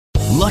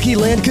Lucky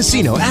Land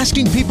Casino,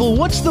 asking people,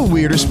 what's the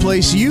weirdest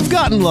place you've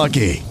gotten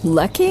lucky?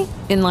 Lucky?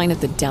 In line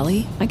at the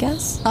deli, I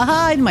guess?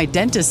 Aha, in my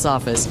dentist's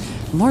office.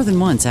 More than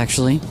once,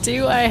 actually.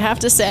 Do I have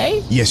to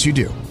say? Yes, you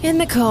do. In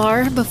the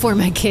car before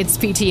my kids'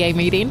 PTA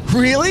meeting.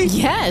 Really?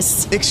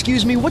 Yes.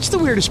 Excuse me, what's the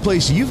weirdest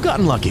place you've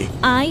gotten lucky?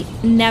 I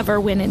never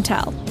win and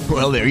tell.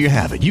 Well, there you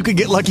have it. You can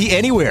get lucky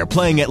anywhere,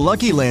 playing at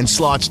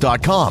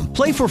LuckyLandSlots.com.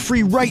 Play for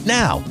free right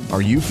now.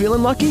 Are you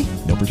feeling lucky?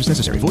 No purchase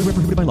necessary. Void where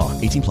prohibited by law.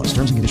 18 plus.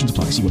 Terms and conditions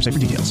apply. See website for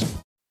details.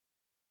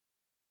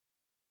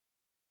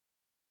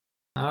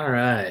 All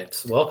right.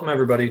 Welcome,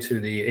 everybody, to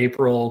the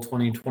April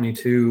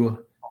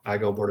 2022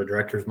 IGO Board of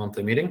Directors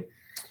monthly meeting.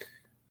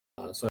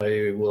 So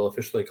I will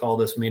officially call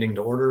this meeting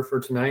to order for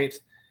tonight.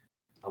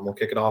 We'll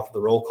kick it off with a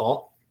roll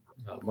call.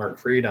 Mark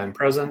Freed, I'm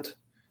present.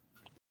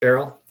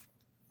 Cheryl?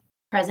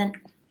 Present.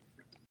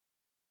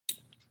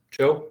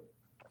 Joe?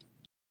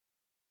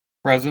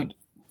 Present.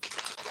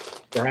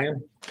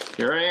 Brian?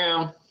 Here I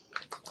am.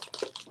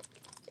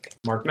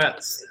 Mark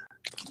Metz?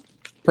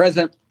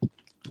 Present.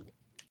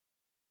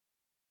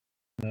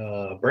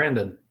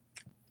 Brandon?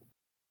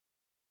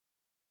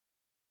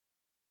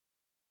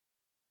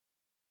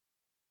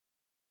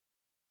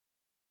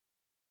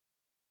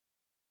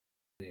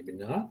 Maybe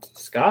not.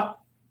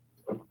 Scott?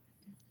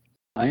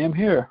 I am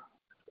here.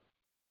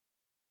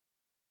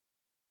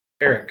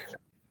 Eric?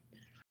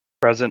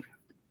 Present.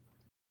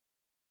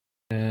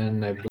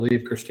 And I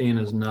believe Christine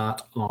is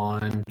not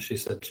on. She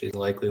said she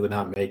likely would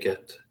not make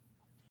it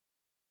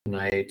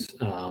tonight.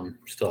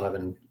 Still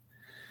having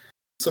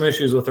some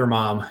issues with her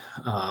mom.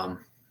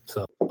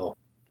 So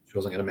she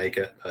wasn't going to make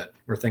it, but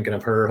we're thinking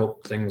of her.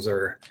 Hope things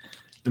are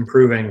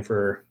improving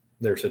for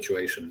their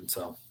situation.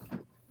 So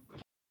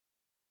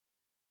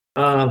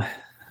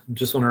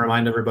just want to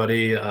remind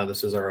everybody,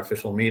 this is our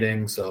official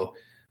meeting. So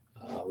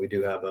we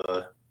do have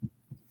a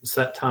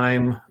set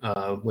time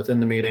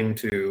within the meeting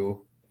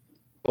to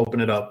open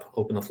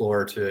the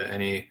floor to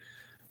any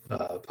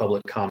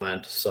public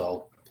comment.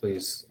 So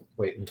please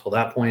wait until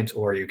that point,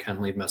 or you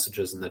can leave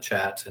messages in the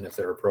chat, and if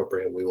they're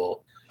appropriate, we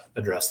will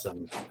address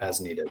them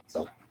as needed.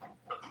 So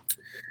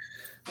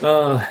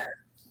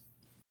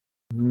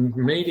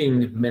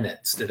meeting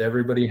minutes. Did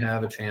everybody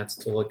have a chance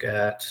to look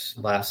at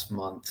last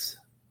month's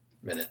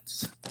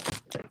minutes?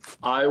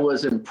 I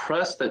was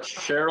impressed that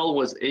Cheryl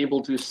was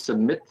able to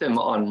submit them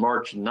on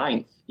March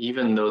 9th,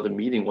 even though the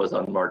meeting was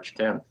on March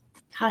 10th.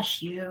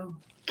 Hush you.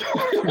 It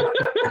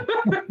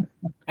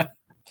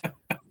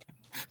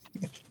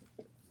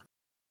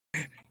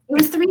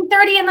was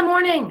 3:30 in the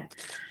morning.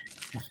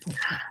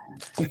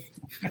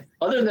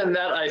 Other than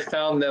that, I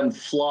found them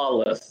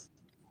flawless.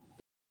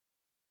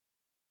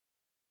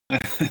 I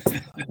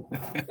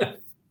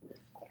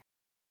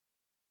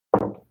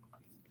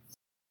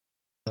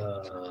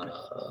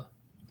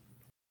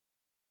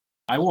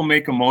will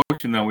make a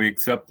motion that we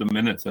accept the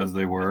minutes as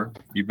they were,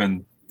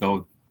 even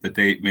though the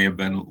date may have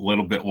been a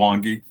little bit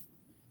wonky.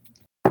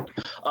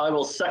 I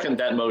will second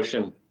that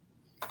motion.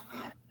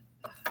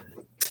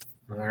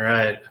 All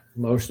right.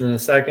 Motion and a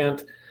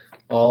second.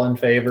 All in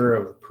favor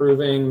of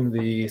approving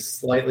the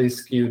slightly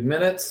skewed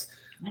minutes,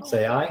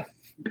 say aye.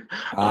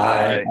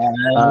 Aye.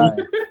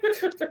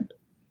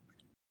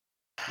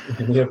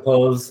 Any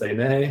opposed, say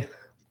nay.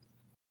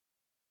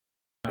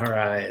 All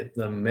right.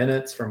 The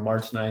minutes from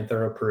March 9th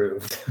are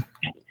approved.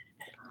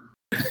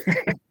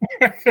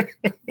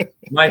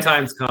 My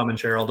time's coming,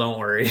 Cheryl. Don't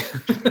worry.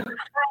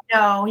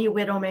 No, you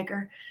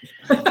widowmaker.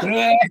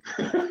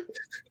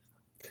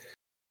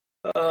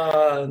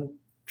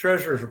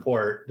 Treasurer's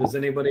report. Does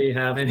anybody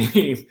have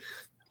any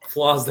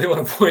flaws they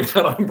want to point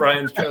out on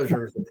Brian's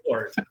treasurer's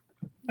report?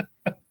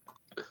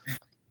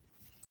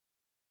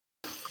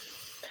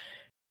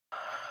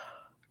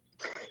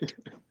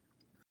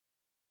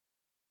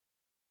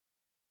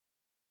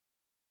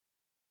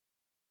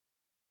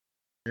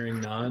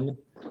 Hearing none.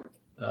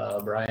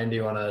 Brian, do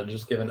you want to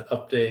just give an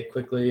update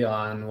quickly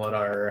on what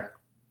our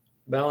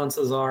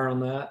balances are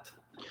on that?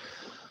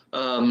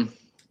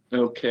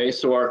 Okay,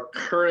 so our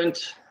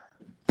current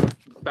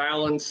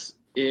balance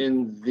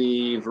in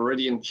the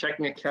Veridian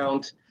checking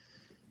account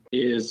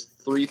is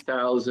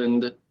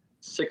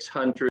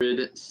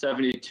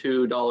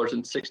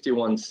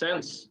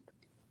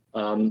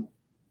 $3,672.61.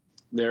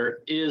 There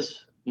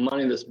is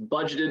money that's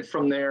budgeted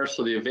from there,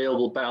 so the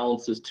available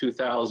balance is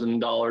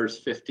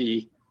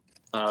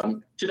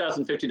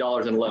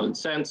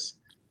 $2,050.11.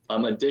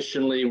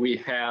 Additionally, we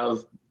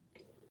have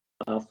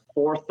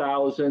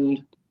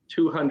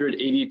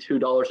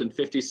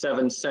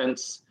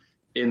 $4,282.57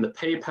 in the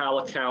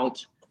PayPal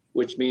account,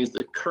 which means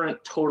the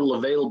current total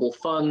available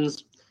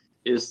funds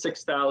is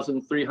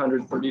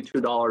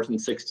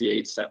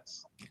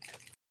 $6,332.68.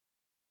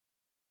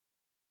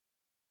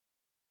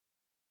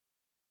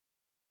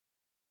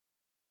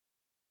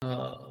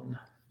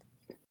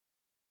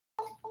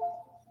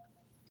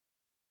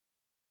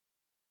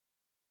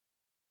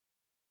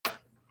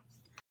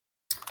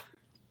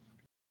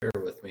 Bear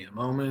with me a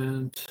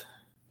moment.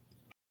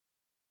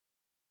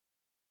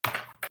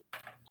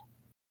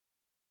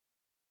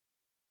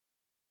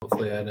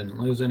 Hopefully I didn't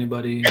lose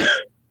anybody.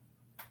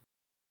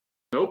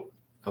 Nope.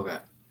 Okay.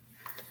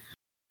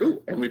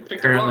 Ooh, and we picked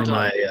Apparently the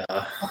wrong time.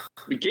 my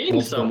We gained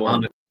multiple someone.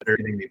 monitors are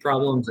giving me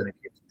problems and it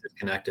keeps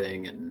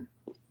disconnecting and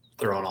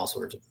throwing all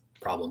sorts of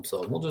problems.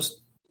 So we'll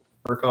just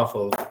work off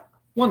of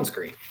one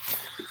screen.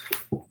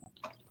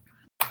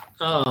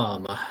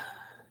 The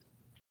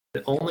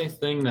only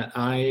thing that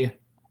I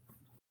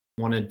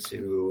wanted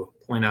to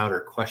point out or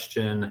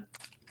question,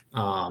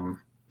 so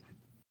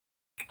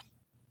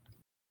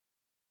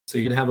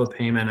you could have a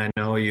payment. I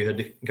know you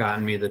had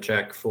gotten me the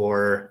check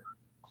for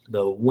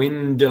the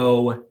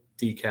window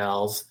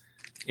decals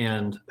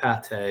and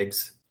path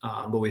tags,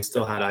 but we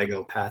still had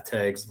IGO path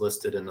tags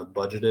listed in the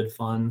budgeted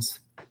funds.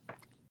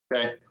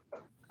 Okay.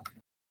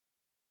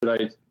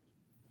 Should I?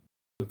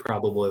 We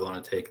probably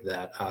want to take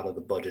that out of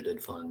the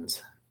budgeted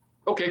funds.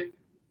 Okay.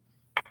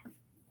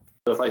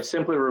 So if I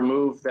simply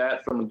remove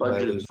that from the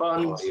budgeted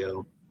funds,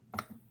 Audio.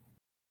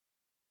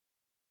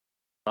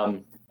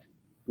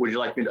 would you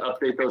like me to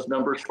update those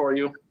numbers for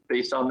you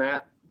based on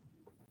that?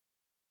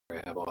 I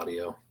have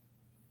audio.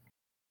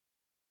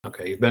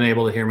 Okay, you've been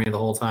able to hear me the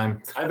whole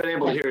time? I've been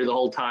able to hear you the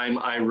whole time.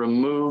 I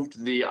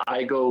removed the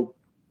IGO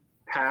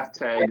path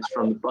tags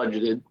from the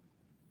budgeted.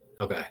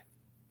 Okay.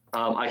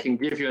 I can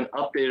give you an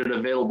updated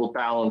available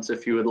balance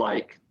if you would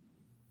like.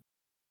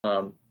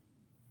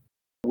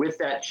 With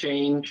that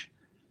change,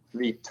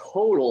 the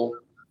total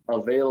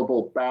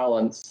available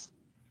balance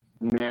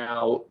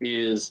now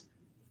is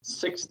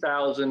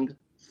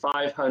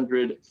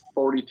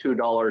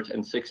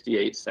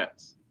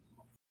 $6,542.68.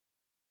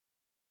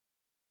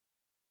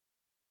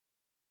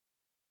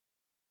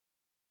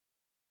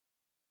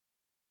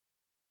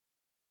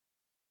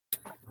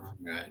 All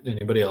right.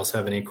 Anybody else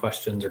have any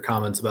questions or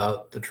comments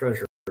about the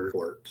treasurer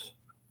report?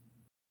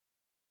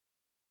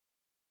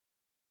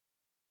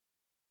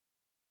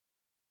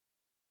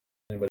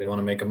 Anybody want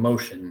to make a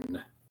motion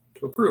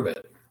to approve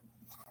it?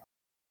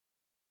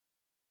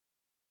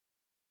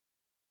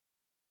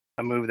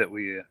 I move that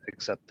we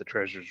accept the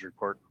treasurer's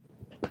report.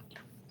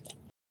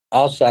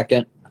 I'll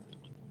second.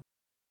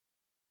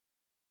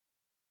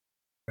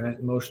 All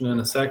right, motion and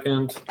a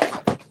second.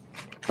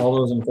 All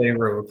those in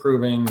favor of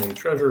approving the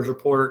treasurer's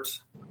report,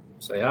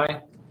 say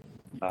aye.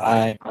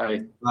 Aye.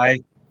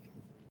 Aye.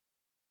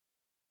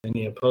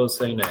 Any opposed,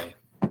 say nay.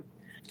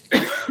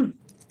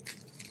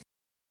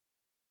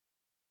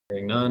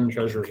 Hearing none,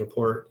 treasurer's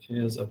report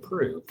is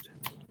approved.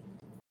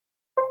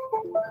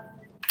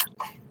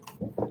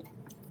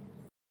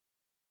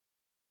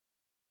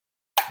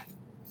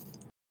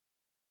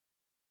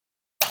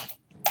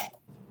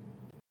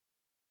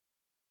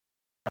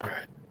 All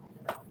right.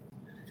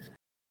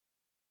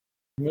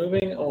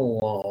 Moving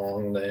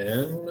along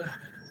then.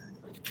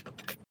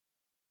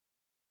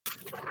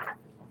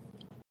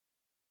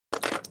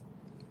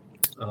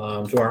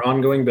 To our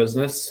ongoing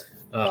business.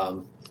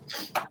 So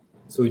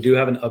we do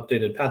have an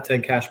updated path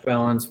tag cash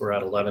balance. We're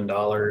at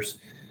 $11.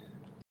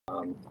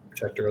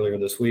 Checked earlier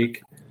this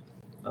week.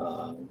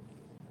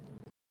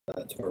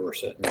 That's where we're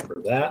sitting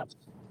for that.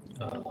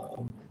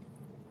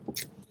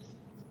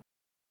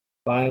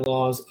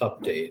 Bylaws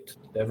update.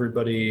 Did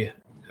everybody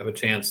have a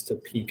chance to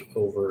peek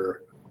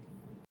over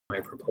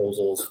my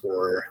proposals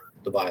for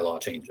the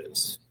bylaw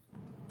changes?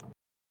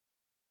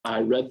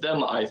 I read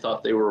them. I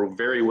thought they were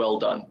very well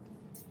done.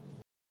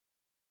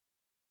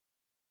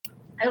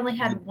 I only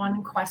had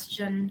one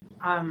question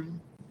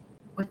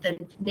with the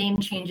name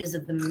changes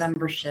of the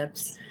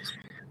memberships.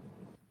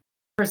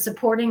 For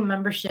supporting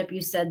membership,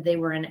 you said they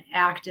were an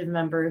active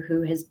member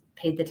who has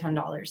paid the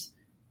 $10.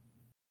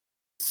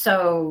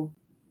 So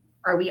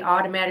are we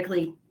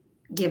automatically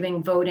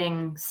giving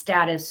voting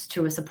status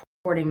to a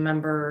supporting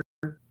member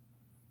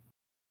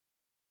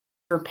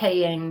for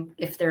paying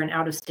if they're an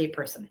out-of-state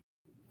person?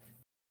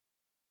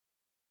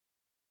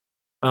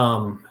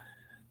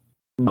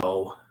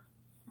 No.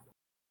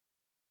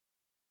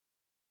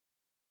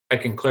 I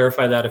can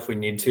clarify that if we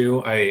need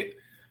to. I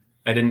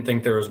didn't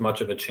think there was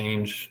much of a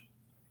change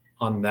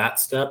on that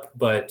step,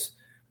 but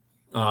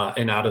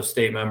an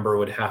out-of-state member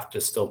would have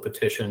to still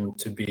petition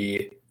to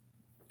be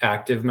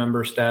active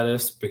member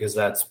status because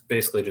that's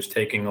basically just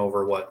taking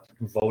over what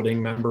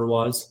voting member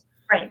was.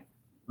 Right.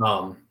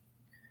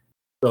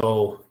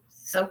 So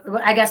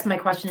I guess my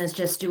question is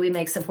just, do we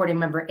make supporting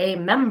member a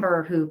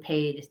member who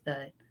paid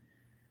the?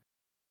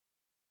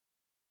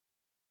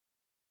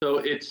 So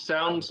it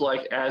sounds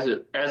like as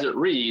it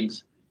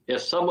reads,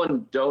 if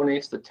someone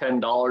donates the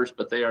 $10,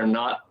 but they are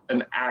not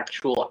an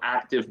actual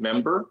active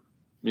member,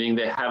 meaning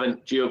they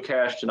haven't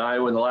geocached in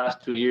Iowa in the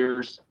last 2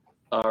 years,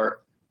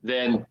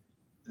 then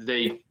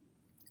they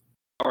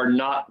are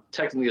not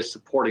technically a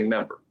supporting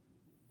member.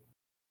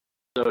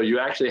 So you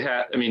actually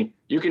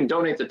you can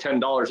donate the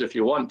 $10 if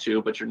you want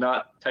to, but you're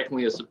not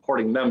technically a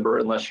supporting member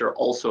unless you're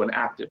also an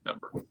active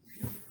member.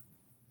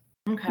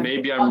 Okay.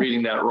 Maybe I'm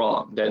reading that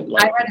wrong. I read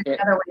it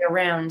the other way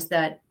around,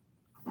 that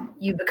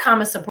you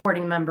become a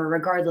supporting member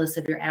regardless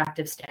of your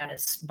active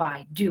status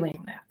by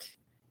doing that.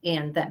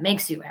 And that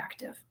makes you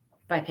active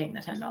by paying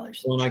the $10.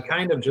 Well, and I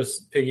kind of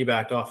just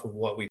piggybacked off of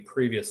what we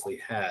previously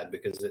had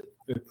because it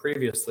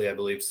previously, I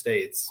believe,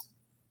 states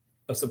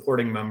a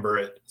supporting member,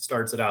 it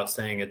starts it out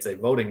saying it's a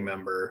voting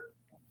member.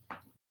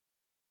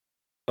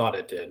 Thought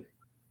it did.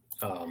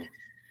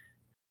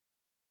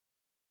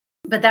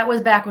 But that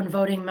was back when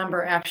voting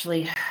member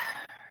actually,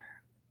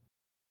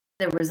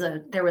 there was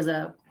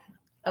a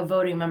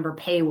voting member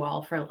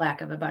paywall, for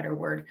lack of a better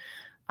word,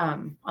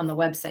 on the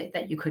website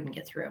that you couldn't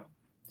get through.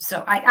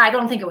 So I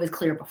don't think it was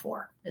clear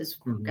before, is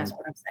guess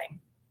what I'm saying.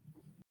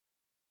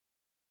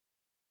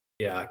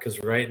 Yeah, because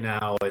right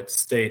now it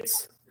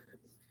states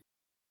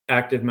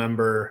active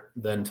member,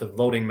 then to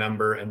voting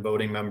member, and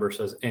voting member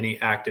says any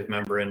active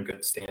member in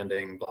good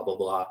standing, blah, blah,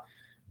 blah.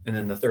 And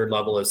then the third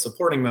level is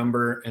supporting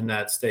member, and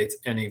that states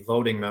any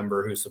voting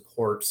member who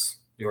supports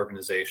the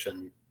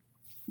organization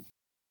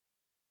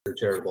for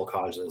charitable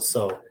causes.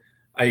 So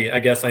I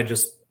guess I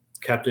just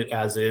kept it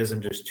as is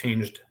and just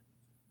changed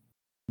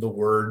the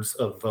words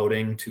of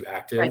voting to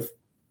active.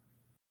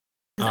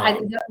 Right.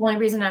 The only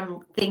reason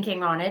I'm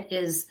thinking on it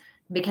is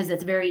because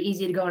it's very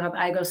easy to go in an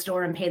IGO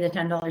store and pay the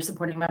 $10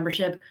 supporting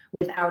membership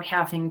without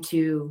having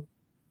to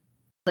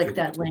click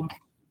that link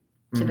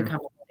to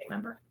become a voting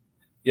member.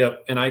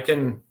 Yep, and I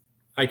can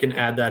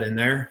add that in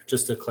there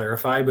just to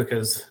clarify,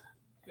 because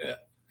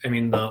I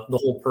mean the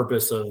whole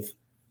purpose of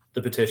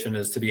the petition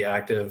is to be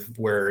active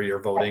where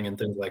you're voting and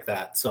things like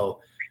that.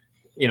 So,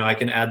 I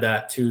can add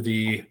that to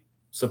the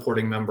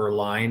supporting member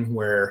line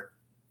where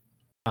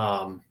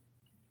an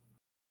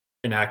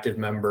active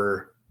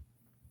member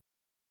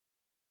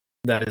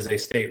that is a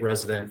state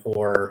resident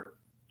or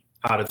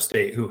out of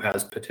state who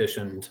has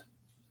petitioned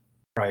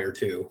prior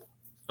to,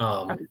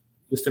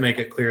 just to make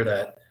it clear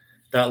that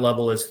that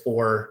level is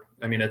for,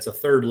 it's a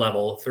third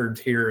level, third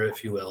tier,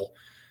 if you will.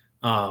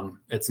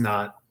 It's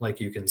not like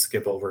you can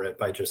skip over it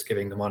by just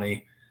giving the money.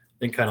 I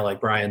think kind of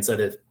like Brian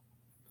said,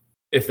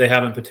 if they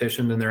haven't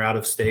petitioned and they're out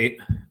of state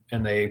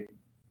and they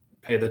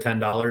pay the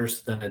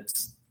 $10, then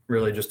it's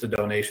really just a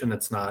donation.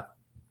 It's not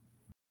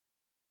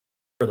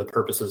for the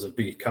purposes of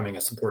becoming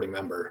a supporting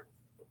member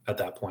at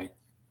that point.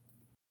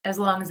 As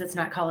long as it's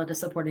not called a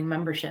supporting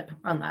membership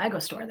on the IGO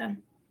store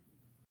then.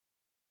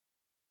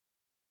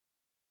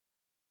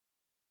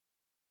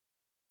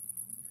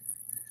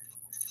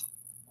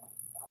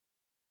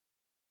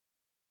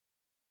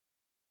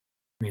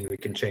 We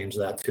can change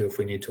that too if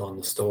we need to on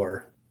the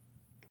store.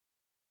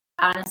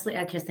 Honestly,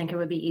 I just think it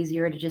would be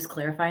easier to just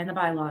clarify in the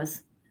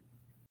bylaws.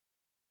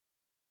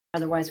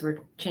 Otherwise, we're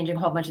changing a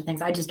whole bunch of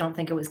things. I just don't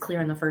think it was clear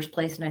in the first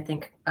place. And I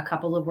think a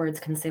couple of words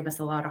can save us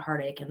a lot of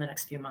heartache in the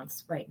next few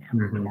months right now.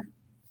 Mm-hmm.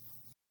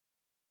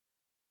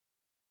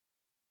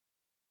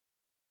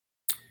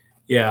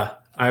 Yeah,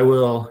 I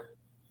will.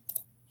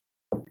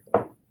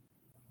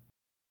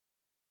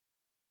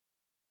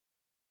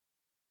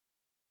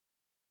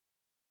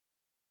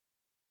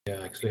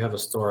 Yeah, because we have a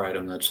store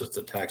item that's just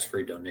a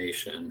tax-free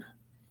donation.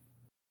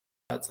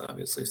 That's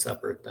obviously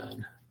separate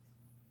then.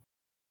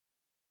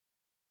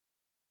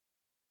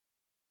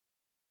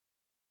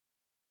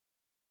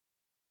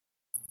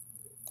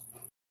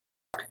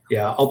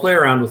 Yeah, I'll play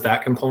around with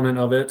that component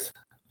of it.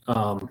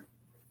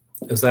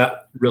 Is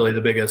that really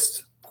the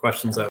biggest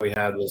questions that we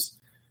had was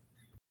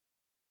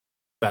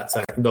that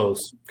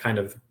those kind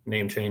of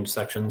name change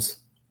sections?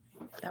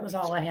 That was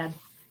all I had.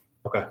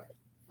 Okay.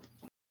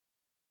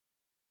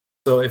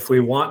 So if we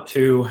want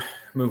to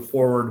move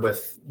forward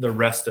with the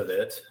rest of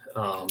it,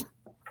 I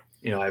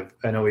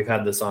know we've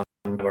had this on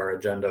our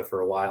agenda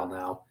for a while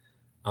now.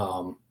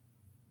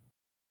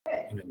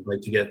 I'd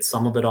like to get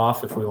some of it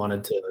off if we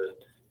wanted to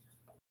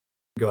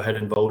go ahead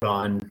and vote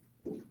on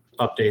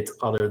updates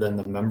other than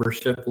the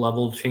membership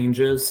level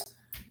changes,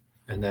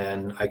 and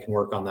then I can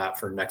work on that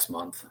for next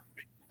month.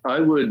 I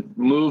would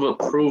move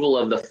approval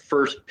of the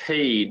first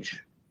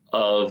page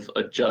of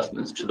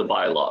adjustments to the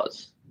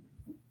bylaws.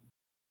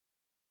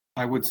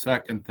 I would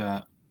second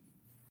that.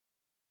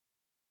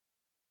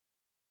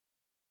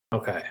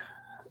 Okay.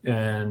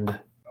 And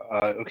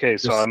okay,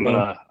 so I'm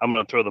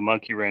gonna throw the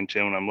monkey wrench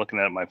in. When I'm looking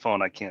at my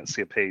phone, I can't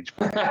see a page.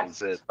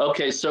 Is it?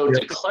 Okay, so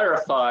to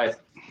clarify,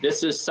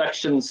 this is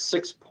section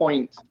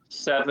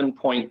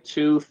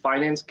 6.7.2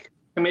 Finance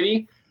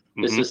Committee.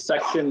 This is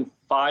section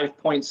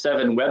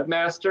 5.7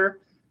 Webmaster,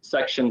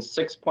 section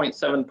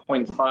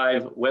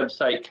 6.7.5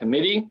 Website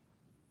Committee,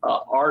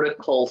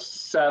 Article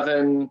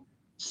 7,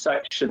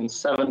 section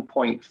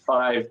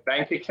 7.5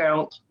 Bank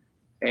Account,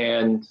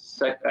 and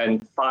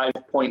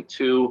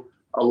 5.2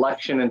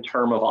 Election and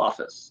Term of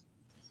Office.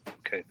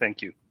 Okay,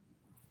 thank you.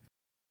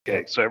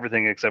 Okay, so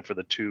everything except for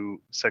the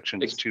two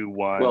sections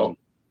 2.1. Well,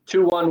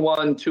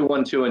 2.1.1,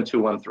 2.1.2, and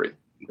 2.1.3. The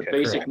Okay,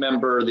 basic correct.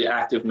 member, the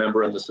active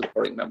member, and the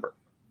supporting member.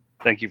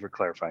 Thank you for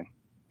clarifying.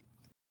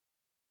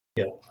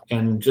 yeah,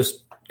 and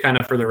just kind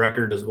of for the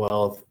record as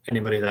well, if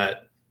anybody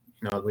that,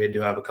 we do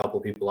have a couple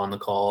people on the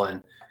call,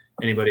 and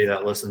anybody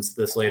that listens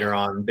to this later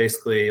on,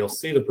 basically you'll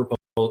see the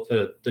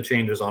proposal, the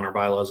changes on our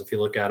bylaws if you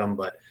look at them,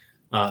 but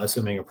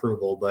assuming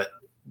approval. But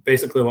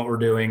basically what we're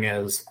doing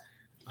is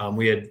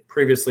we had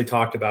previously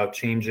talked about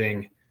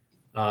changing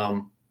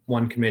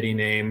one committee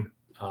name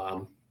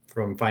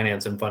from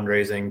finance and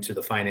fundraising to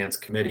the finance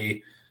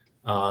committee.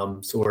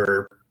 So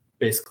we're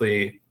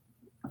basically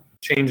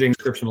changing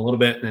description a little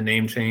bit and a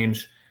name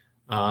change,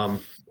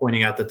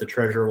 pointing out that the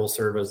treasurer will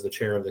serve as the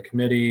chair of the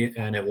committee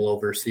and it will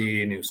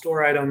oversee new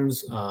store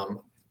items,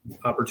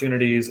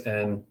 opportunities,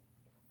 and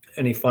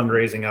any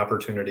fundraising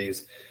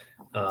opportunities.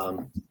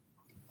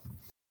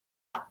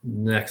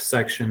 Next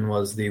section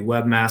was the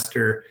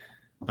webmaster.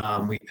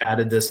 We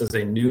added this as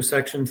a new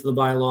section to the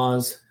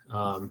bylaws,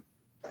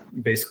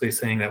 basically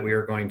saying that we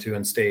are going to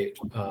instate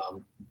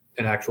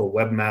an actual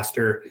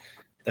webmaster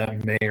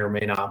that may or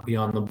may not be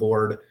on the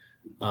board,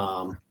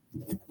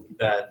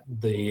 that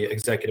the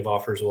executive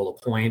officers will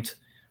appoint,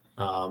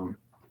 and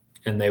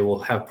they will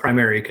have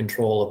primary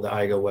control of the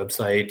IGO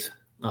website,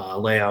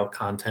 layout,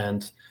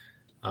 content,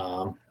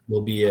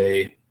 will be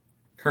a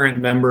current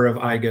member of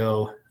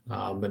IGO,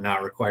 but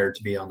not required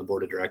to be on the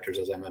board of directors,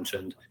 as I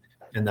mentioned,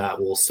 and that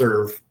will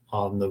serve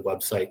on the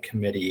website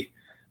committee.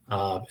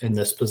 And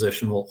this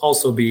position will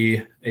also be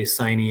a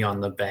signee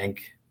on the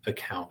bank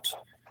account.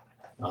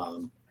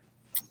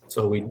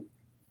 So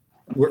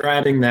we're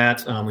adding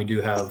that. We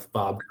do have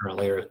Bob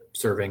currently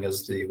serving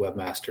as the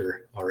webmaster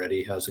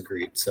already, has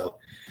agreed. So,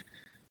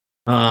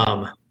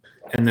 and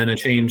then a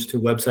change to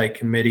website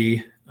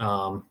committee.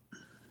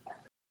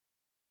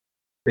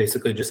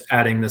 Basically just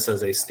adding this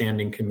as a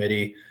standing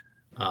committee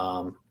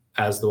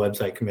as the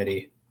website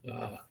committee,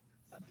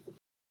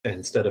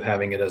 instead of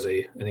having it as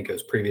I think it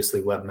was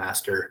previously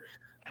webmaster.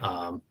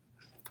 So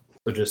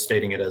just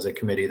stating it as a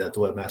committee that the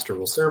webmaster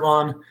will serve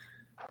on.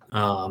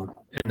 And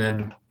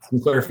then some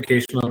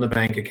clarification on the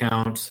bank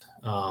account,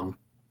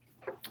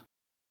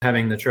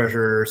 having the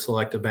treasurer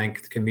select a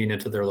bank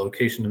convenient to their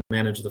location to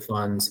manage the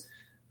funds,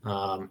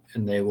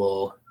 and they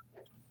will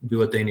do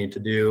what they need to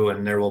do.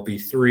 And there will be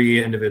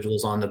 3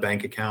 individuals on the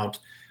bank account,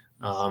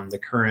 the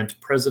current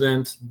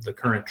president, the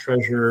current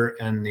treasurer,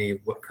 and the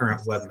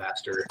current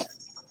webmaster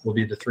will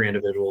be the 3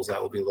 individuals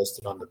that will be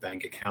listed on the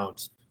bank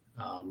account,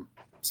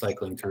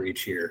 cycling through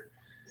each year.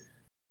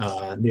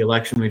 The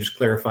election, we just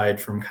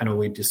clarified from kind of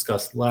what we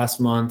discussed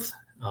last month,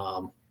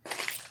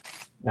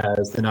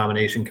 as the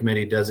nomination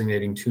committee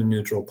designating 2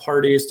 neutral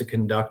parties to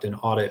conduct an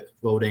audit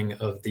voting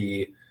of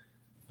the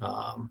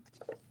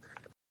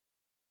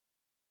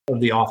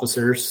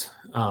officers,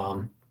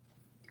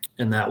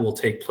 and that will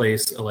take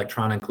place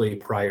electronically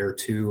prior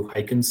to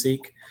hike and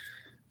seek.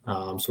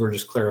 So we're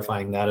just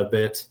clarifying that a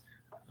bit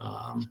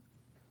on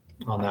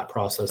that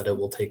process, that it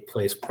will take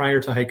place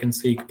prior to hike and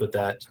seek, but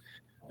that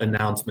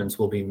announcements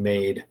will be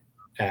made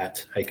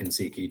at hike and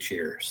seek each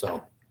year.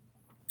 So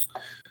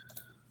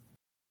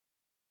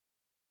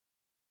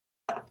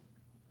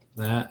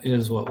that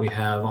is what we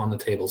have on the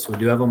table. So we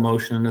do have a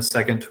motion and a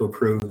second to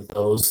approve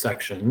those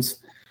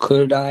sections.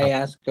 Could I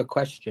ask a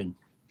question?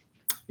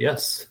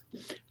 Yes.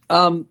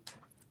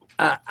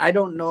 I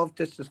don't know if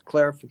this is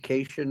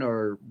clarification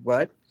or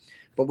what,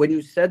 but when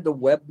you said the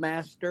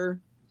webmaster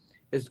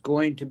is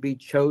going to be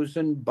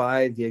chosen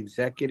by the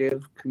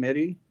executive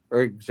committee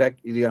or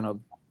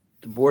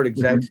the board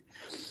execs,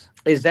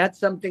 is that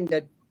something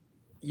that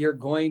you're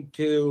going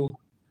to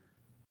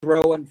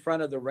throw in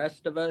front of the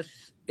rest of us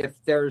if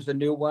there's a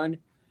new one,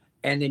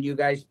 and then you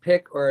guys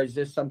pick, or is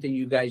this something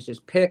you guys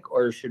just pick,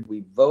 or should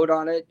we vote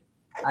on it?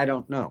 I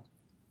don't know.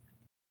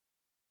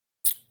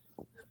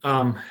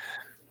 Kind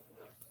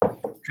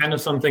of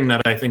something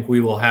that I think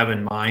we will have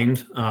in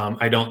mind.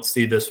 I don't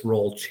see this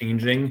role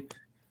changing.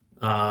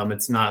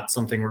 It's not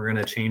something we're going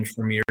to change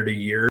from year to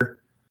year.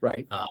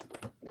 Right.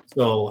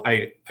 So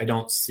I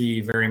don't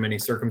see very many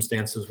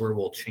circumstances where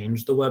we'll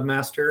change the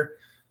webmaster.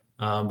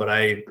 But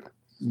I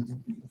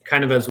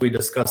kind of, as we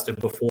discussed it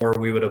before,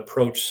 we would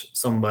approach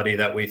somebody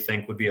that we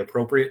think would be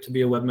appropriate to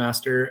be a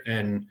webmaster.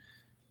 And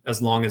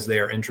as long as they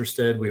are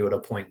interested, we would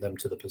appoint them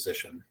to the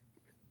position.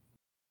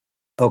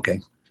 Okay.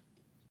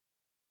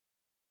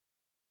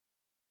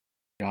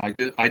 Yeah,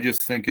 I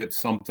just think it's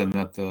something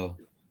that the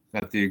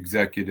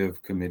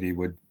executive committee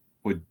would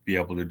be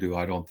able to do.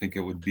 I don't think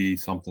it would be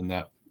something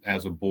that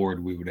as a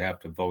board we would have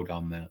to vote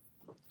on that.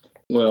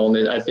 Well,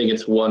 I think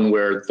it's one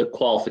where the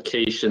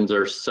qualifications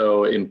are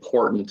so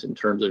important in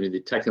terms of the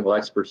technical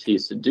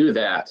expertise to do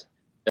that,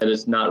 that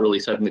it's not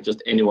really something that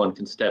just anyone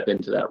can step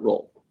into that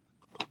role.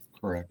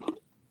 Correct.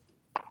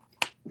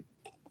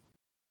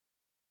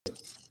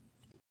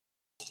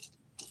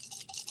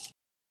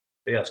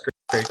 Yes,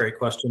 great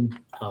question.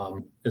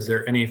 Is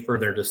there any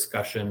further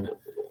discussion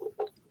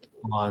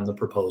on the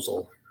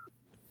proposal?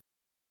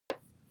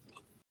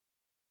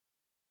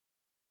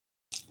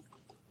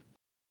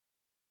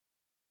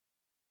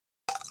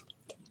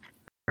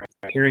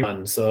 Hearing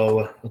none,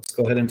 so let's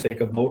go ahead and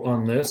take a vote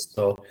on this.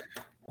 So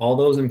all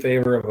those in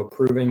favor of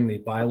approving the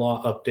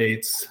bylaw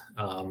updates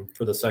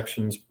for the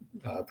sections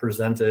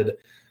presented,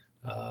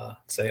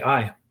 say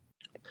aye.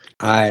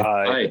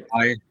 Aye.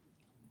 Aye.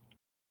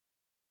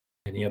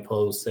 Any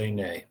opposed, say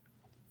nay.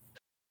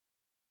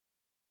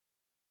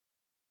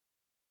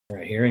 All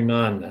right, hearing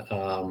none.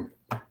 Bylaw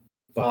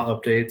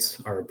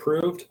updates are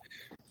approved.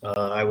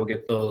 I will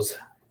get those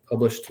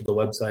published to the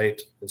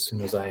website as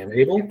soon as I am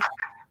able.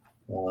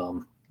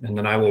 And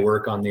then I will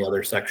work on the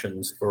other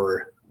sections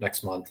for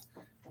next month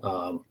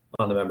on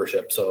the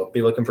membership. So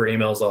be looking for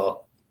emails.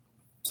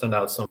 send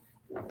out some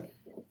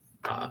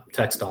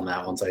text on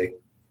that once I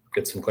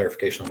get some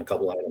clarification on a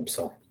couple items.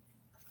 So.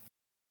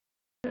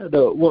 Yeah,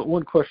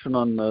 one question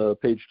on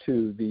page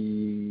 2,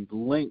 the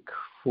link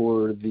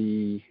for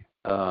the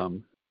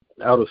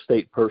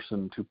out-of-state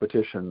person to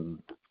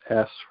petition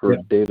asks for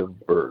date of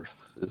birth.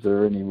 Is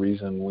there any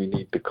reason we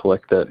need to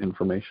collect that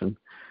information?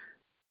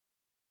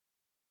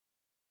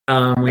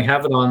 We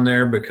have it on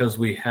there because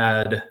we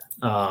have it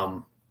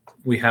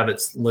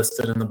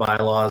listed in the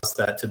bylaws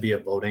that to be a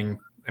voting,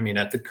 I mean,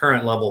 at the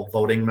current level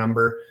voting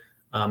member,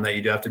 that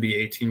you do have to be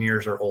 18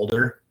 years or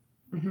older.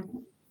 Mm-hmm.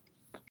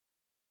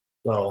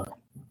 So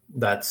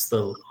that's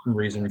the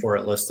reason for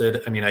it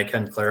listed. I mean, I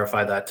can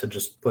clarify that to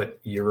just put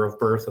year of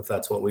birth if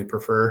that's what we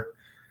prefer.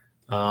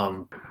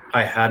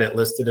 I had it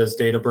listed as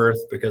date of birth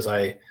because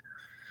I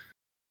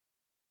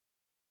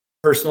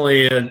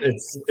personally,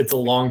 it's a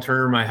long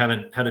term. I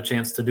haven't had a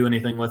chance to do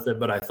anything with it,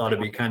 but I thought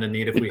it'd be kind of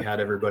neat if we had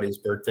everybody's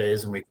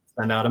birthdays and we could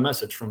send out a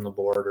message from the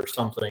board or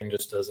something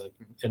just as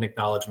an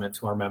acknowledgement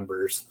to our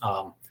members.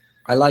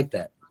 I like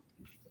that.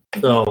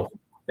 So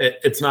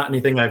it's not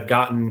anything I've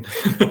gotten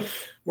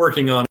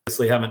working on.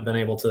 Obviously, haven't been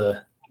able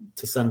to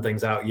send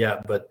things out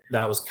yet, but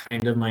that was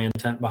kind of my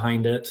intent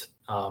behind it.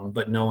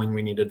 But knowing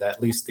we needed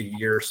at least a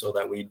year so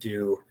that we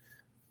do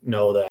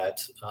know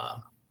that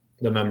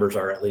the members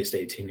are at least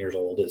 18 years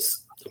old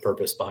is the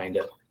purpose behind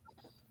it.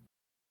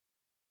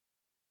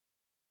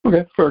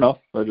 Okay, fair enough.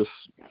 I just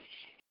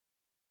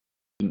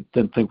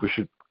didn't think we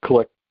should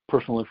collect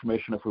personal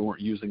information if we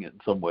weren't using it in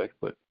some way,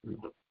 but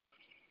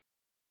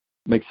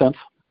makes sense.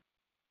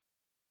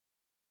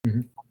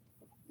 Mm-hmm.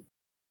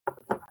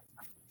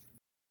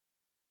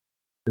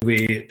 Do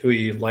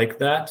we like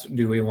that?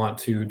 Do we want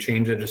to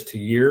change it just to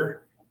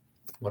year?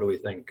 What do we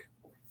think?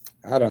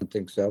 I don't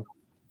think so.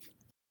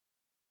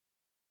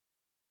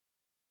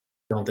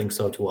 Don't think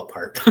so to what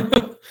part?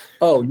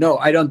 Oh, no,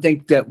 I don't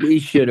think that we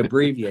should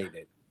abbreviate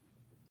it.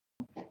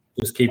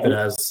 Just keep it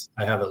as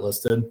I have it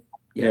listed.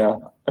 Yeah.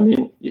 I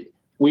mean,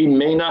 we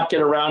may not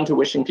get around to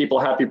wishing people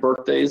happy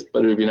birthdays,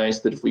 but it would be nice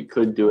that if we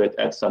could do it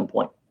at some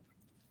point.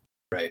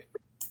 Right.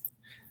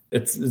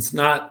 It's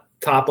not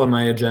top on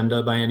my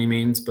agenda by any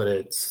means, but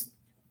it's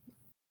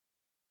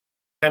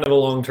kind of a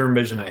long-term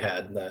vision I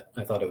had that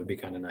I thought it would be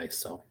kind of nice.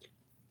 So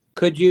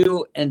could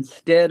you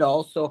instead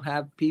also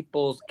have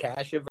people's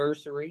cash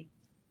anniversary?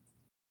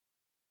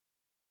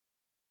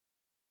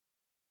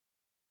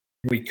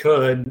 We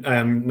could,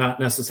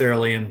 not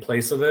necessarily in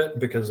place of it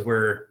because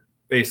we're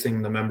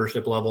basing the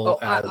membership level. Oh,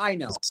 I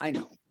know.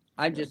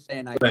 I'm just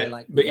saying I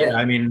like. But yeah,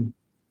 I mean,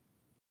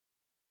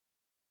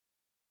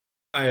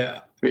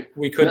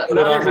 we could put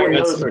it on there.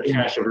 Knows our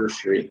cash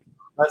anniversary.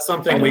 That's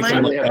something we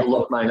can look at.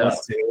 Look mine up.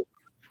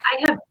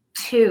 I have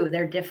 2.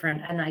 They're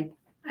different, and I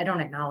don't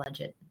acknowledge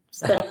it.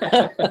 So,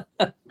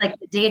 like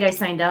the date I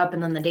signed up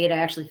and then the date I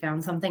actually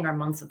found something are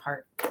months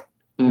apart.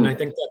 And I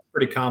think that's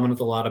pretty common with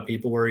a lot of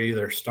people where you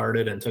either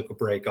started and took a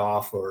break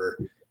off or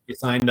you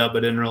signed up but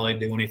didn't really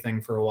do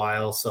anything for a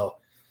while. So,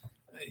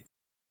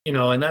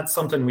 and that's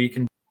something we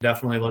can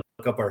definitely look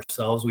up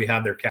ourselves. We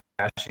have their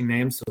caching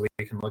names, so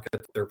we can look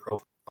at their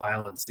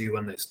profile and see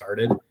when they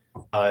started.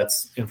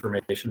 It's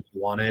information we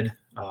wanted.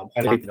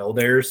 I don't know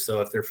theirs,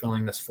 so if they're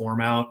filling this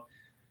form out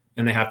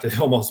and they have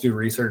to almost do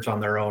research on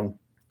their own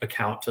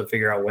account to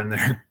figure out when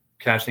their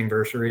caching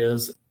anniversary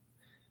is,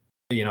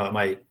 it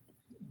might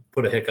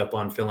put a hiccup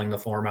on filling the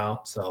form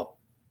out. So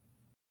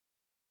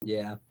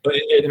yeah, but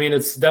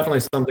it's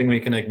definitely something we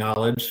can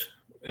acknowledge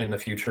in the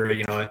future.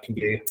 It can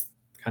be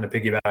kind of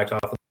piggybacked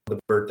off of the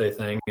birthday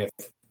thing if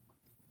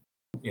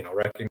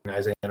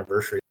recognizing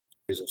anniversaries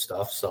of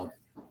stuff. So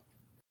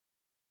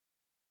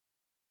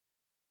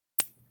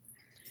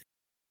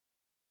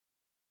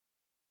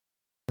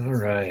all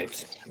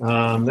right,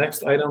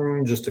 next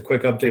item, just a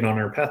quick update on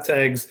our path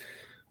tags.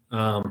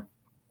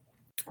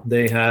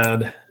 They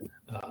had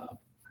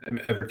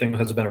everything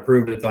has been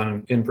approved. It's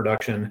in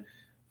production.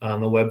 The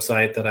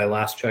website that I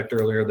last checked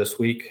earlier this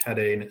week had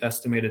an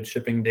estimated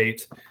shipping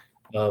date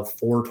of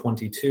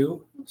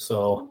 4/22.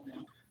 So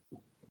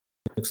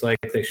looks like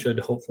they should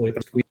hopefully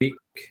this week.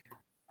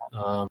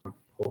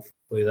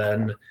 Hopefully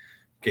then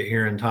get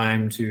here in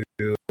time to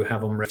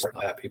have them ready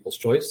at people's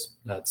choice.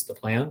 That's the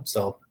plan.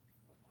 So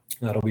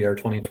that'll be our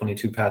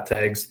 2022 path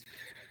tags.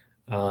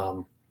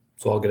 So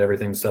I'll get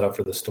everything set up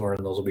for the store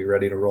and those will be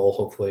ready to roll.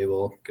 Hopefully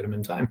we'll get them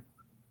in time.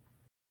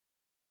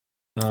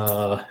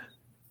 Are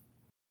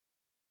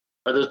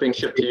those being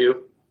shipped to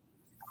you?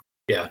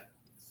 Yeah.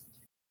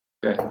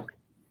 Okay.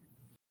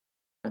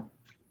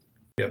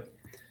 Yep.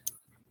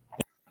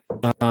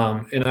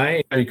 And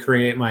I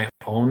create my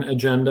own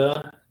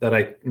agenda that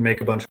I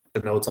make a bunch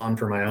of notes on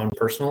for my own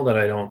personal that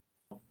I don't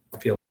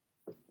feel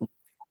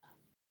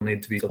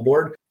need to be on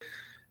board.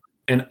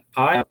 And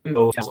I have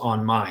notes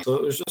on mine. So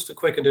it was just a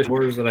quick addition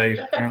words that I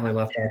apparently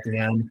left at the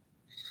end.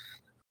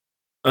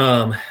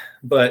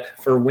 But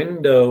for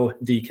window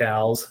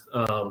decals,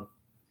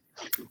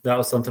 that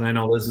was something I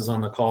know Liz is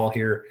on the call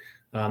here.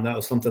 That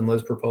was something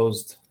Liz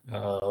proposed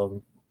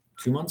 2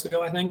 months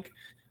ago, I think.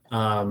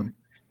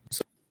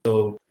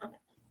 So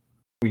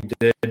we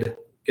did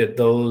get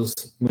those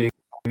moving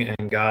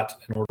and got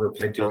an order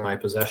paid to my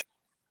possession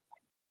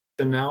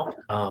now.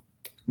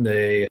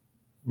 They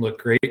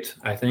look great,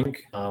 I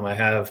think. I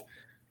have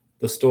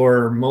the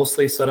store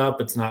mostly set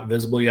up. It's not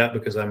visible yet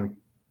because I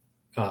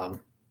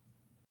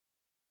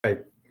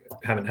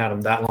haven't had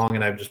them that long,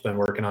 and I've just been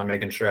working on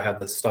making sure I have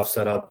the stuff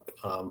set up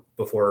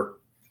before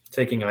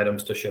taking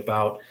items to ship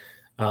out.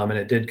 And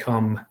it did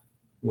come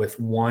with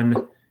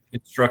one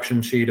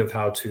instruction sheet of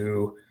how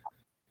to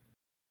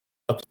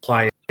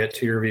apply it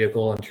to your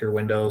vehicle and to your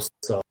windows.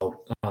 So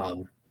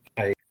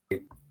I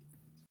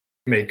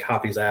made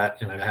copies of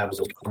that, and I have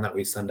one that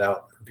we send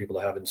out for people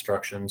to have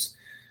instructions.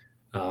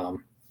 So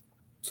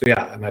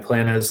yeah, my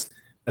plan is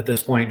at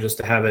this point just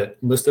to have it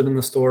listed in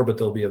the store, but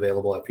they'll be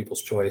available at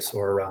People's Choice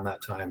or around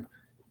that time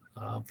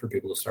for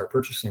people to start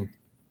purchasing.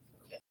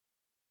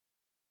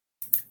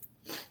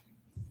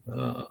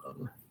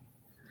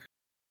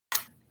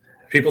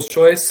 People's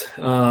Choice.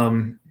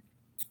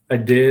 I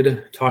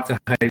did talk to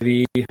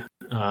Hy-Vee.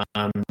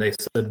 They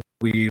said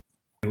we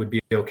would be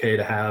okay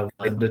to have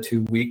like the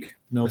 2 week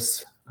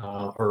notice,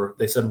 or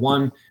they said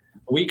a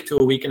week to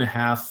a week and a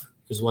half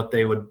is what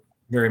they would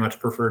very much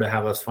prefer to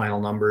have us final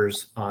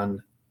numbers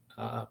on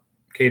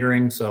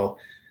catering. So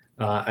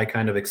I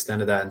kind of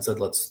extended that and said,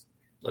 let's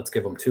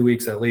give them 2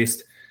 weeks at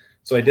least.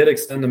 So I did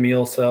extend the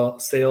meal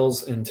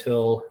sales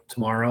until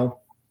tomorrow.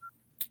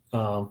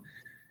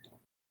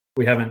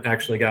 We haven't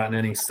actually gotten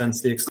any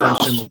since the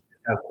extension. We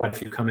have quite a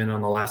few come in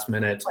on the last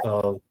minute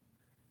of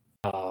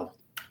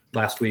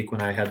last week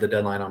when I had the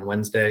deadline on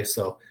Wednesday.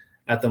 So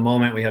at the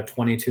moment we have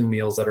 22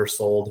 meals that are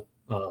sold.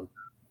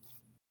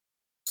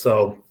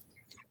 So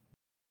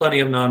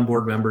plenty of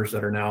non-board members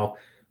that are now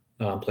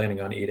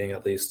planning on eating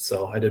at least.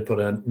 So I did put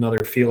another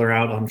feeler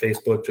out on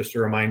Facebook, just a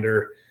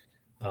reminder.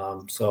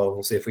 So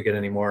we'll see if we get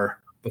any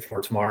more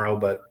before tomorrow,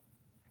 but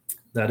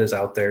that is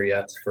out there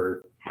yet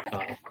for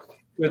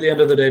the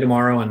end of the day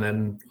tomorrow, and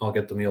then I'll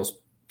get the meals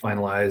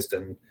finalized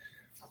and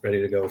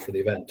ready to go for the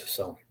event.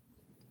 So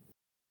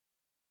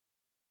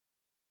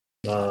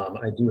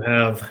I do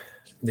have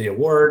the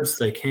awards.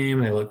 They came,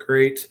 they look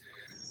great.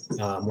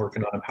 I'm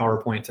working on a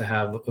PowerPoint to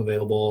have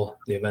available.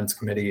 The events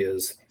committee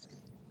is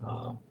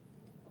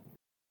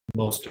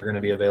most are going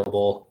to be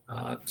available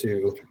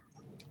to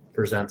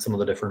present some of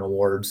the different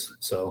awards.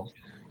 So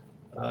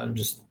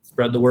just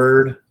spread the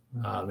word,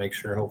 make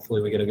sure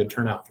hopefully we get a good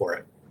turnout for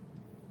it.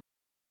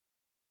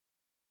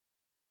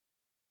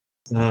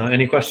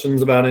 Any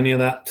questions about any of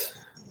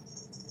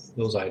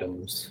those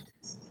items?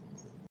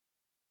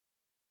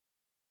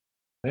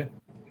 Okay.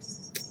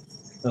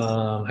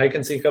 Hike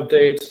and Seek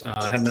update.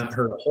 I have not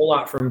heard a whole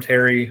lot from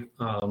Terry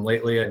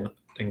lately. I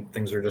think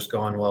things are just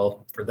going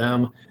well for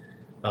them.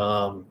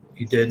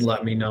 He did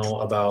let me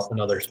know about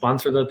another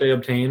sponsor that they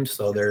obtained,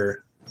 so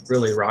they're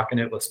really rocking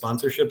it with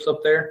sponsorships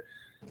up there.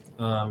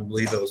 I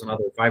believe it was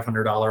another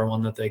 $500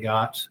 one that they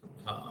got.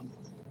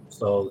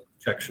 So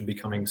check should be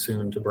coming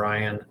soon to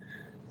Brian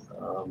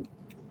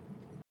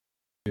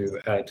to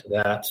add to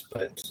that.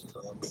 But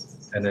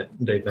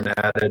they've been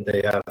added.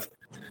 They have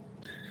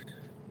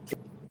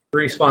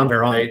 3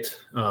 sponsors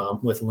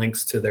with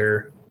links to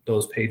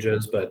those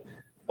pages, but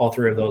all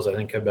 3 of those I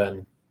think have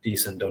been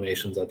decent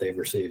donations that they've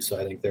received. So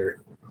I think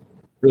they're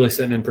really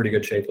sitting in pretty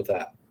good shape with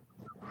that.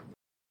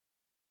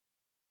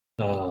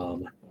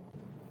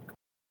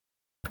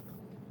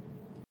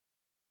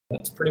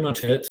 That's pretty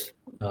much it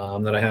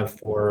that I have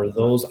for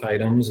those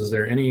items. Is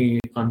there any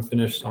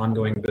unfinished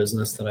ongoing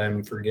business that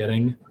I'm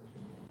forgetting?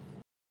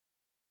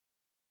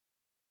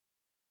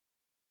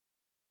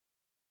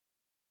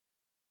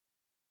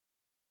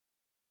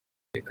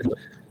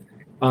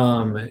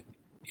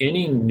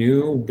 Any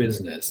new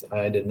business?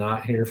 I did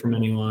not hear from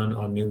anyone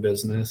on new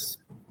business,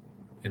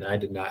 and I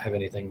did not have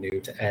anything new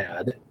to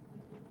add.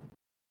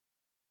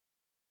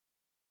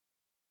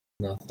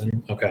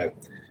 Nothing. Okay.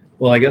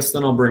 Well, I guess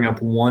then I'll bring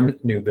up one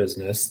new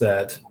business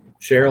that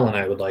Cheryl and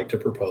I would like to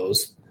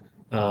propose.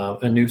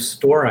 A new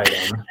store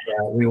item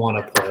that we want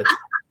to put.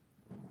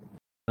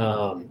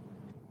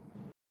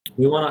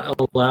 We want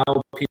to allow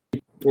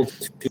people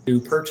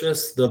to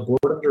purchase the board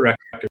of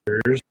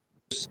directors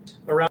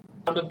a round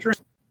of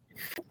drinks.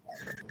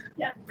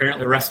 Yeah.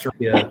 Apparently, restaurant.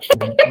 Yeah.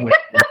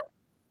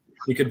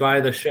 You could buy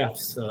the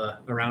chefs a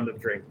round of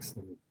drinks.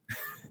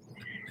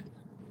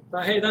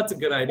 But, hey, that's a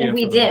good idea. And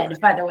we did,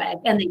 by the way,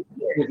 and they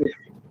did.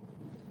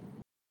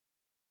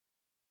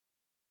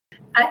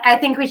 I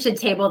think we should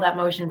table that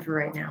motion for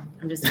right now.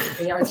 We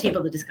gotta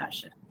table the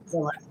discussion.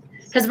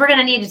 Because we're going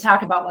to need to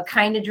talk about what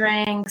kind of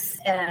drinks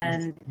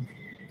and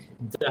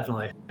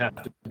definitely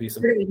have to be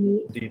some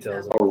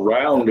details. A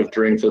round of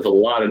drinks is a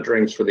lot of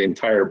drinks for the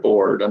entire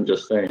board. I'm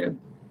just saying.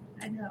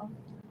 I know.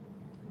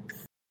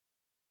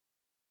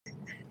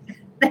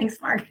 Thanks,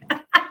 Mark.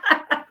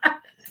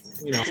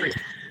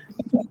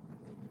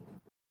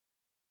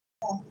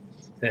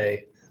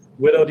 Hey,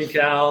 widow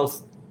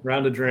decals,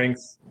 round of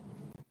drinks.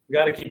 You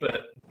got to keep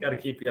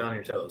you on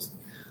your toes.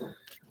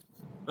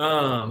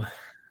 All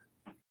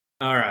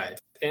right.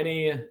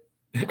 Any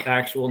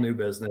actual new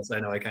business? I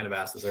know I kind of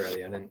asked this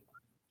earlier.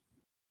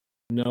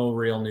 no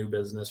real new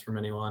business from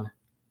anyone.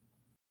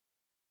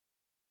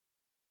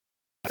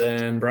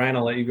 Then Brian,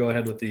 I'll let you go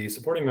ahead with the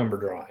supporting member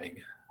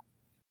drawing.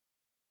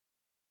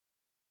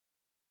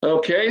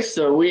 Okay,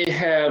 so we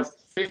have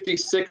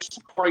 56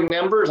 supporting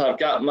members. I've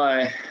got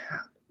my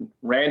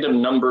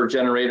random number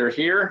generator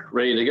here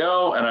ready to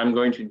go, and I'm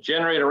going to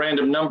generate a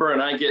random number,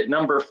 and I get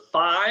number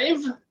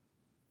 5,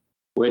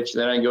 which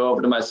then I go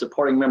over to my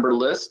supporting member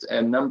list,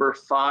 and number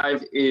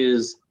 5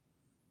 is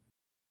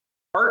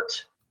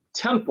Art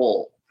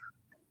Temple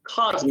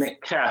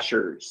Cosmic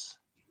Cashers.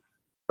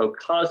 So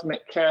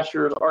Cosmic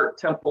Cashers Art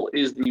Temple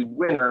is the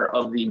winner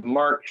of the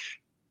March,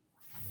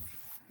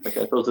 like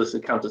I suppose this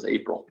counts as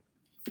April,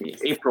 the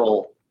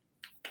April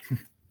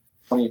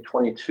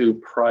 2022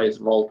 prize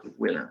vault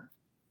winner.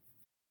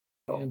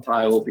 So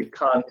I will be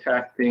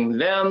contacting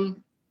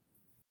them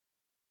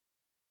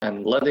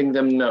and letting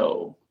them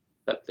know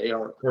that they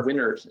are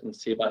winners and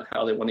see about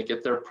how they want to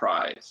get their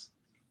prize.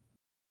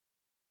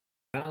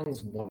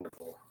 Sounds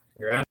wonderful.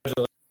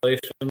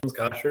 Congratulations,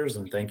 Cashers,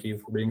 and thank you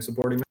for being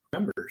supporting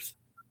members.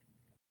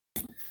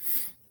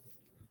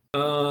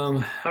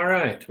 All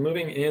right,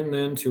 moving in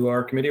then to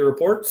our committee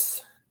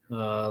reports.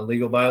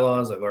 Legal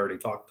bylaws, I've already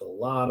talked a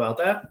lot about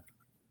that,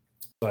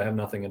 so I have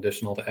nothing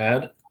additional to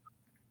add.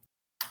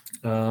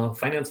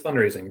 Finance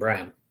fundraising,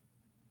 Brian.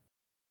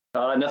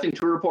 Nothing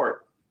to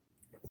report.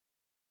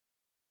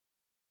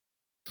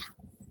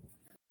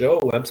 Joe,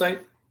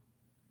 website?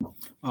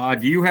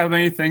 Do you have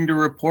anything to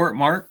report,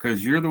 Mark?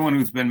 Because you're the one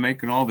who's been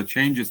making all the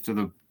changes to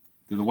the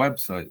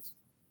websites.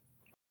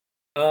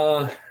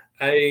 I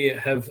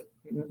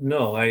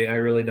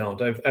really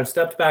don't. I've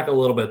stepped back a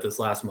little bit this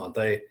last month.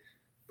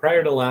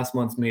 Prior to last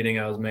month's meeting,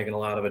 I was making a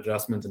lot of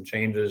adjustments and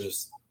changes,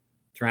 just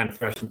trying to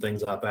freshen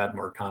things up, add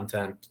more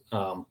content.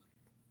 I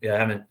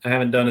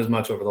haven't done as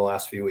much over the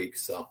last few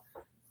weeks. So,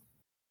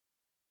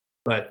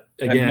 but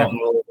again,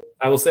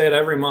 I will say it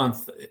every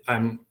month.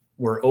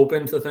 We're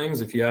open to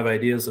things. If you have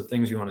ideas of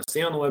things you want to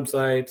see on the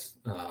website,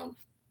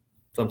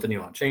 something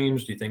you want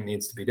changed, you think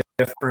needs to be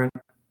different,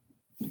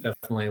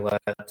 definitely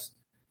let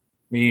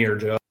me or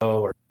Joe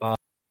or Bob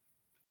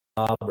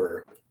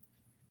or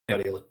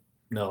anybody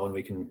know, and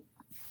we can.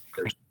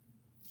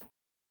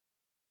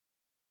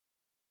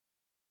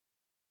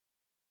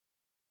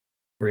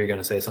 Were you going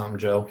to say something,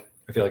 Joe?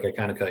 I feel like I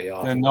kind of cut you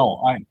off.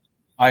 No,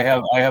 I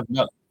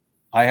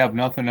have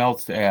nothing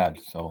else to add.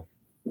 So.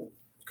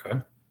 Okay.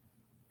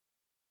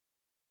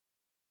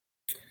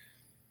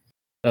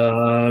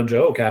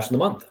 Joe, cash of the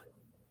month.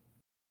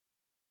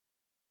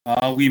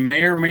 We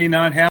may or may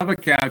not have a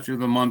catch of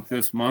the month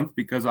this month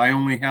because I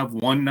only have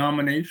one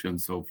nomination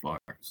so far.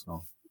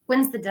 So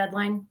When's the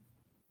deadline?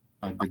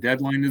 the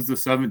deadline is the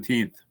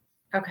 17th.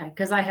 Okay,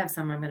 because I have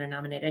some I'm going to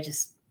nominate. I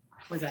just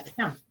was out of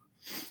town.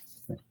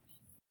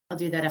 I'll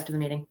do that after the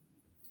meeting.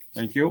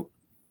 Thank you.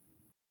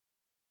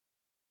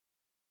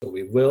 So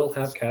we will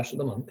have cash of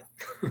the month.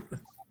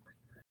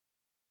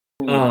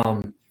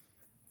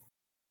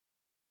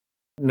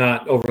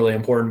 Not overly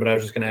important, but I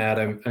was just going to add,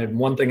 I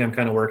one thing I'm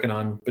kind of working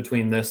on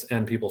between this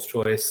and People's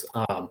Choice.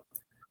 I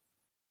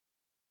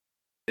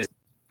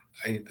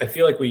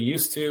feel like we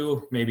used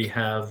to maybe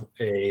have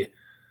an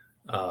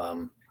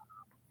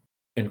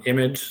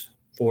image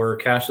for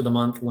cash of the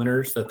month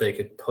winners that they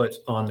could put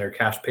on their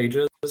cash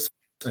pages.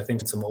 I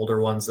think some older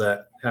ones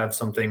that have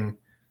something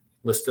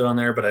listed on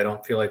there, but I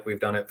don't feel like we've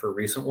done it for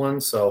recent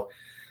ones. So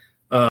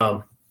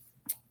not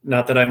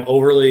that I'm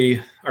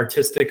overly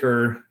artistic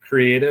or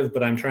creative,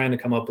 but I'm trying to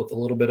come up with a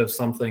little bit of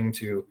something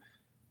to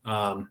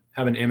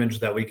have an image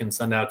that we can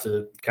send out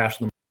to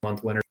cash of the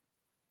month winners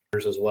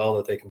as well,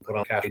 that they can put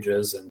on cash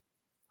pages. And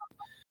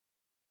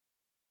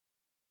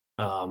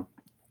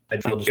I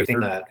feel just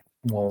that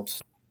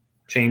won't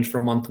change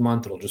from month to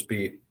month. It'll just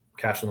be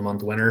cash of the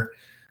month winner.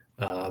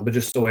 But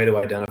just a way to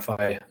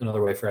identify,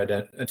 another way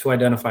to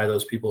identify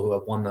those people who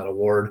have won that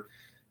award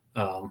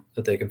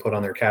that they can put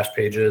on their cash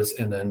pages.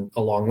 And then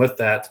along with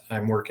that,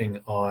 I'm working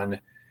on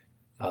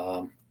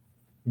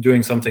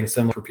doing something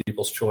similar for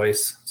People's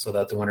Choice so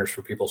that the winners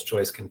for People's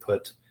Choice can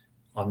put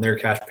on their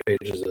cash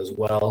pages as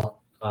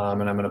well.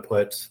 And I'm going to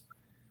put,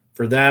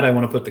 for that, I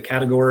want to put the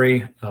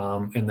category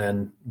and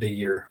then the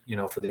year,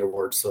 for the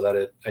awards so that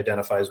it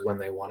identifies when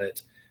they won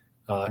it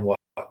and what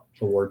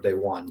award they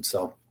won.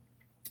 So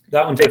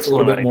that one takes a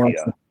little bit more.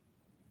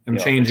 I'm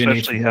changing,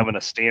 especially having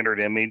a standard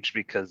image,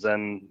 because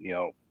then,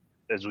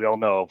 as we all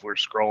know, if we're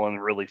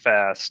scrolling really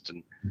fast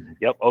and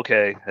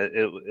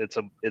it's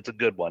a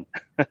good one.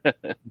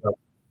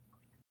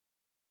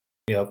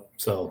 Yep.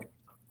 So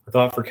I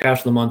thought for cash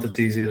of the month, it's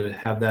easy to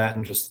have that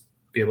and just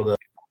be able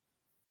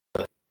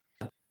to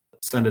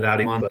send it out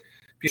each month. But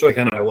people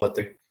kind of know what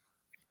they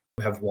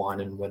have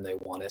won and when they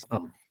won it.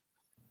 I'm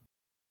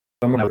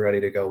going to be ready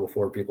to go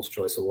before People's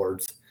Choice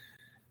Awards.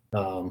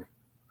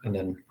 And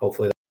then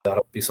hopefully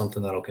that'll be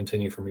something that'll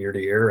continue from year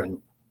to year,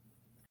 and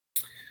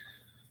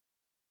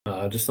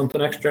just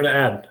something extra to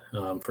add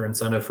for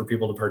incentive for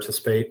people to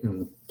participate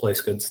and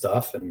place good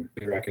stuff and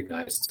be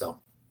recognized. So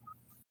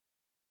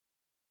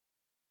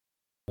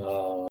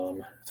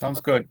sounds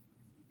good.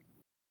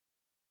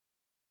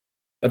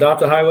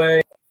 Adopt a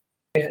Highway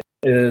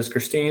is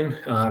Christine,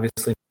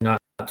 obviously not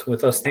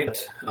with us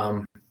tonight.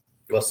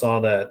 We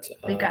saw that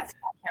We've got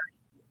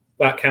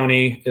Scott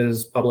County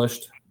is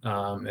published.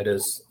 It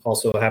is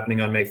also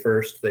happening on May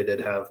 1st. They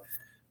did have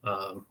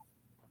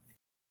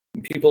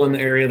people in the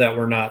area that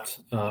were not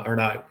are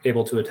not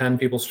able to attend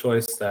People's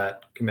Choice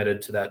that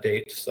committed to that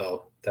date.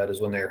 So that is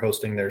when they're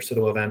hosting their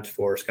CITO event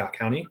for Scott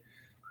County.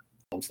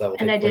 So that will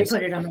and take I did place.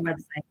 put it on the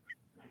website.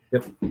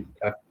 Yep.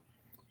 Okay.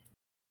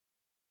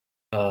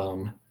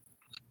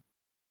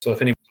 So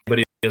if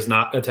anybody is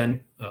not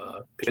attending,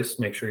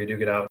 just make sure you do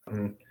get out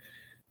and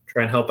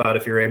try and help out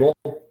if you're able.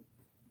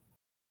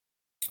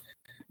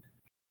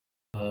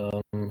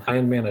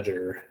 High-end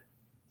manager.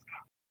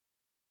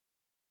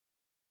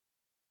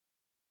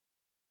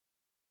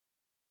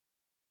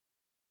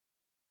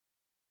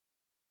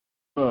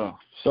 Oh,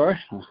 sorry,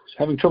 I was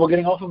having trouble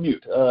getting off of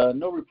mute.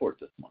 No report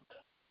this month.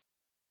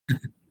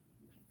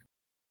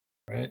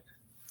 Right.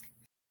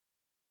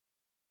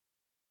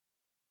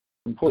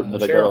 Important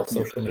that I got Cheryl, off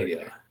mute. social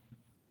media.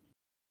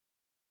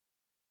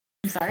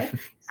 I'm sorry.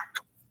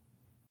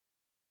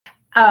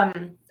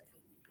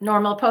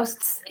 Normal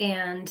posts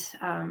and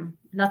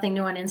nothing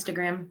new on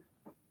Instagram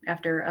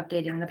after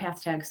updating the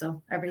path tag.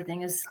 So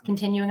everything is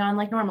continuing on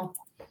like normal.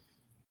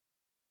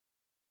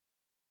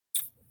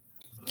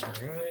 All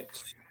right.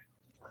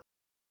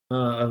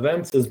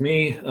 Events is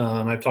me.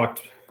 I've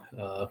talked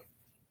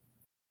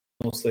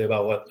mostly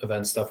about what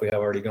event stuff we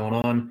have already going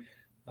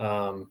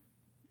on.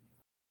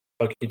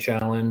 Bucky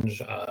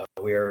Challenge,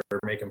 we are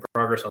making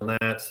progress on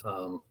that.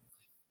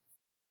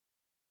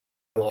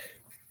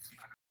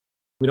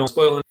 We don't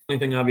spoil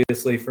anything,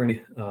 obviously, for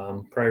any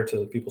prior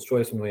to People's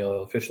Choice when we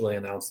officially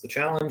announce the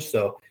challenge.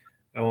 So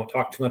I won't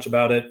talk too much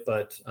about it,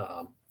 but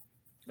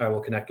I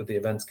will connect with the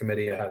events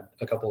committee. I had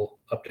a couple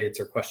updates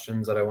or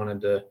questions that I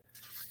wanted to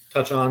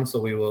touch on, so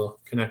we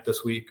will connect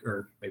this week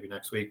or maybe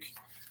next week,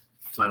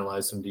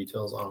 finalize some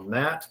details on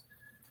that.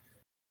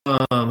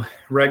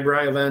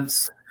 RegBri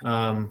events,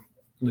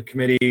 the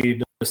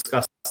committee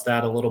discussed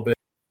that a little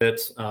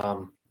bit,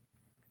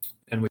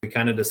 and we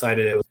kind of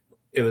decided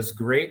it was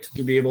great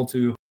to be able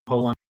to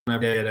hold on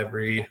every day at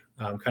every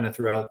kind of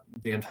throughout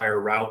the entire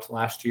route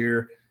last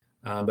year,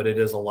 but it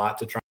is a lot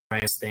to try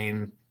and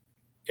sustain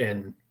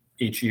in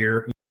each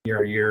year to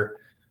year,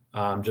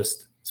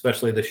 just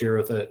especially this year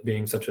with it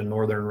being such a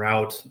northern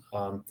route.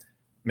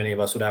 Many of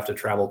us would have to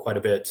travel quite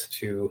a bit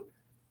to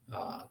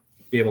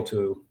be able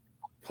to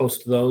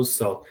post those.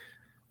 So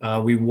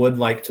we would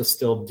like to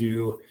still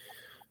do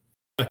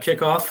a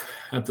kickoff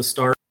at the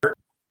start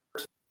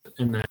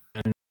and then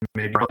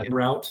maybe a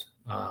route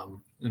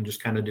and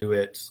just kind of do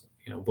it,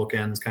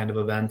 bookends kind of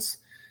events.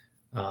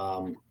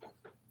 I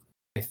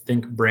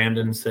think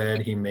Brandon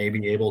said he may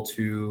be able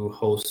to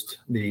host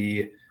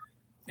the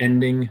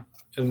ending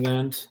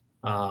event,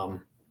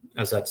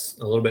 as that's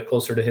a little bit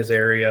closer to his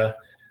area.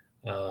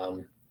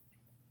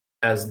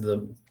 At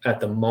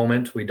the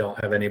moment, we don't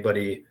have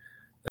anybody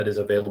that is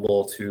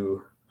available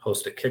to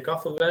host a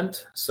kickoff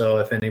event. So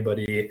if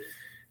anybody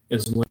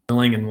is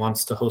willing and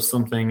wants to host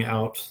something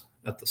out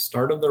at the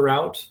start of the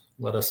route,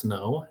 let us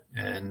know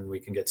and we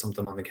can get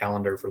something on the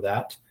calendar for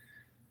that.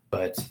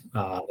 But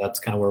that's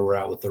kind of where we're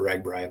at with the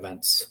RegBri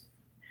events.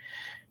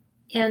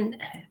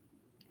 And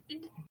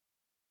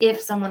if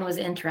someone was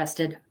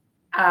interested,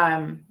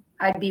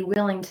 I'd be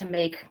willing to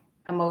make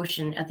a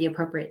motion at the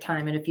appropriate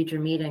time at a future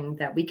meeting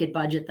that we could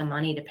budget the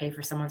money to pay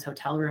for someone's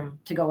hotel room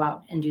to go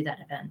out and do that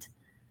event.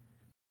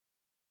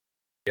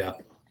 Yeah.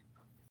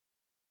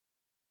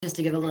 Just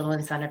to give a little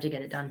incentive to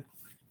get it done.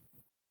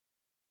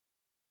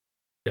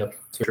 Yep,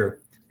 for sure.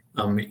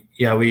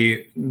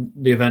 The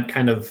event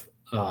kind of,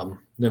 the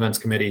events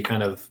committee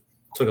kind of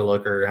took a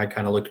look, or I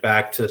kind of looked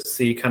back to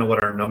see kind of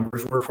what our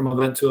numbers were from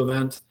event to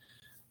event.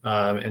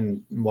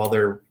 And while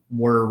there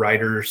were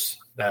riders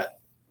that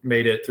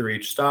made it through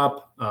each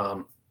stop,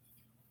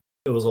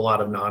 it was a lot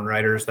of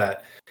non-riders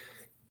that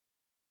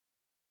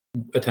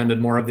attended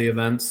more of the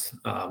events,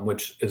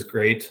 which is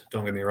great.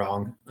 Don't get me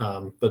wrong.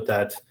 But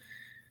that,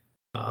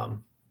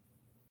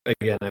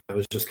 again, it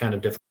was just kind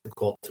of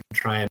difficult to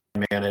try and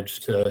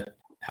manage to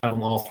have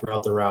them all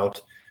throughout the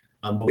route.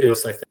 But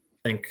I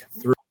think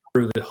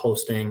through the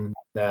hosting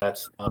that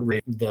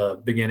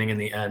the beginning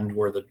and the end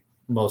were the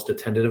most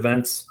attended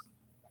events.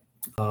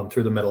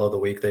 Through the middle of the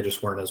week, they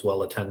just weren't as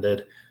well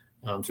attended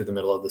through the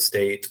middle of the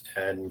state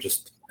and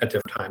just at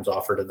different times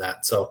offered in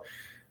that. So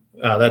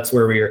that's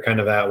where we are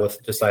kind of at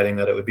with deciding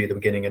that it would be the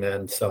beginning and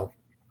end. So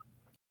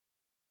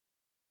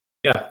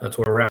yeah, that's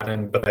where we're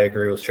at. But I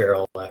agree with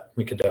Cheryl that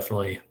we could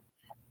definitely,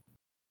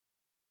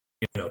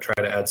 try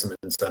to add some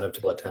incentive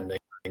to attending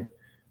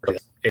or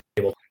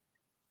able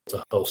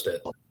to host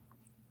it.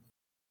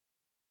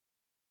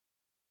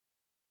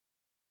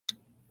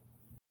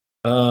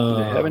 Do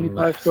they have any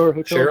 5-star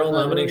hotels? Cheryl,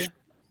 nomination.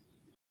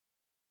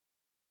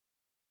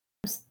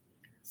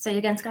 Say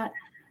again, Scott.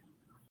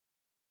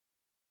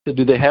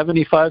 Do they have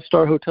any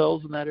 5-star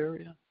hotels in that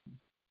area?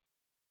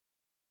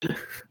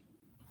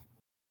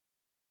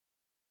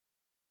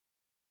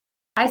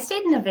 I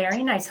stayed in a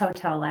very nice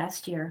hotel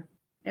last year.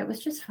 It was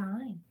just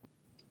fine.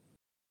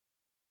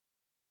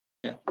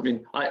 Yeah, I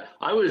mean,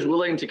 I was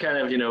willing to kind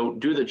of,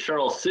 do the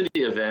Charles City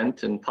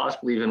event and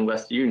possibly even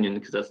West Union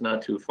because that's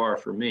not too far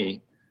for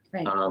me.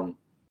 Right.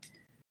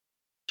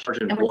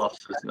 Sergeant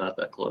Bluffs is not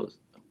that close.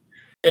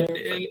 And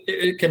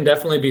it can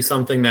definitely be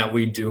something that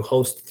we do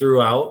host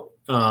throughout.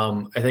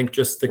 I think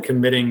just the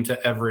committing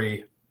to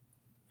every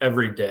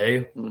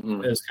day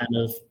is kind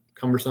of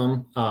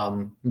cumbersome.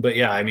 But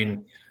yeah, I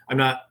mean, I'm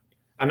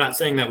not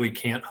saying that we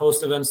can't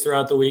host events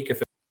throughout the week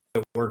if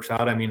it works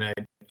out. I mean,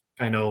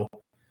 I know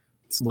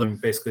it's living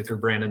basically through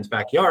Brandon's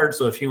backyard,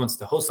 so if he wants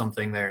to host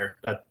something there,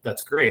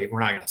 that's great.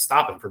 We're not going to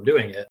stop him from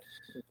doing it.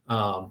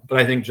 But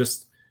I think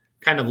just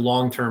kind of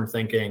long-term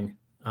thinking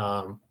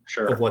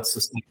Sure. of what's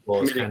sustainable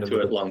Committing is kind of to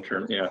it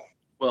long-term. Yeah.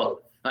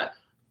 Well,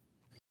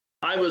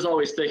 I was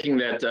always thinking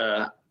that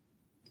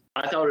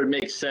I thought it would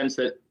make sense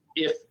that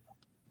if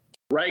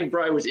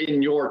Ragbri was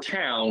in your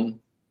town,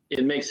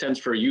 it makes sense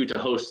for you to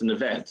host an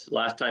event.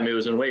 Last time it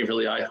was in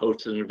Waverly, I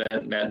hosted an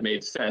event and that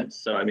made sense.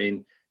 So, I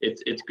mean,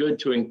 it's good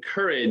to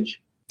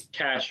encourage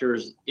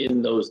cashers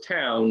in those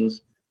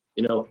towns.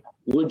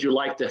 Would you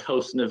like to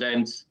host an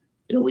event?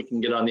 We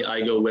can get on the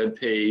IGO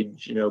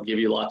webpage, give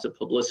you lots of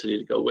publicity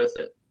to go with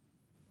it.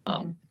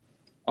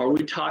 Are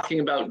we talking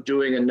about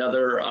doing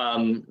another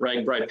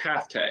Ragbri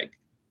path tag?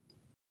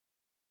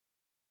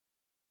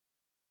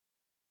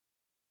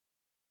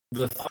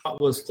 The thought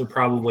was to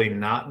probably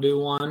not do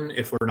one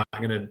if we're not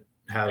going to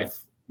have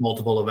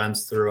multiple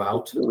events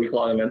throughout.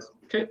 Week-long events.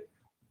 Okay.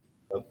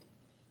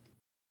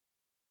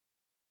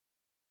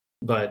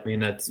 But I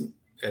mean,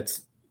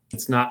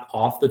 it's not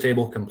off the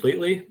table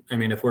completely. I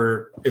mean,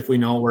 if we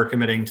know we're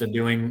committing to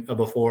doing a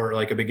before,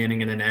 like a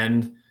beginning and an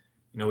end,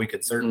 we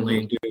could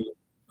certainly do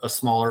a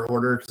smaller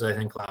order, because I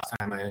think last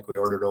time we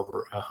ordered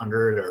over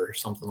 100 or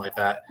something like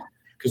that,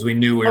 because we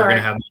knew we were going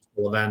to have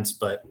multiple events.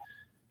 But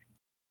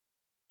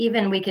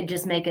even we could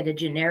just make it a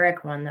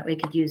generic one that we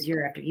could use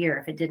year after year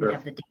if it didn't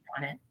have the date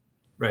on it.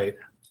 Right.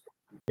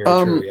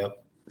 Very true.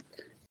 Yep.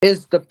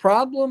 Is the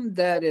problem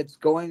that it's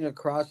going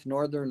across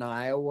northern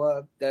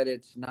Iowa, that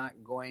it's not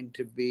going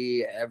to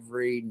be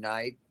every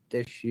night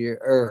this year,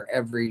 or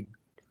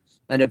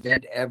an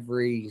event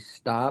every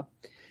stop,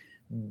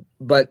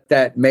 but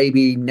that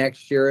maybe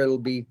next year it'll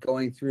be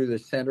going through the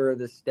center of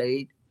the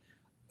state,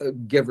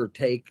 give or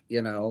take,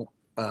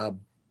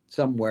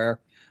 somewhere.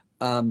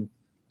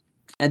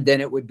 And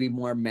then it would be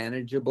more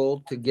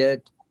manageable to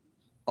get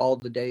all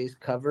the days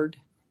covered?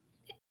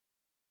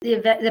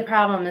 The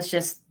problem is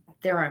just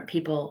there aren't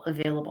people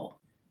available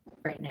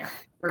right now,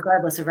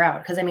 regardless of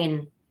route. Because, I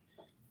mean,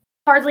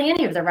 hardly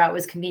any of the route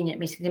was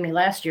convenient to me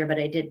last year, but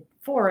I did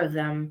 4 of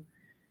them.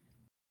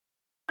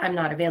 I'm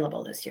not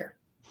available this year.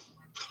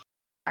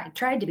 I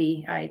tried to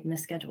be. I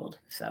misscheduled.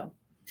 So.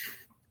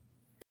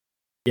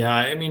 Yeah,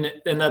 I mean,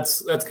 and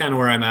that's kind of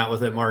where I'm at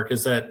with it, Mark,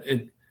 is that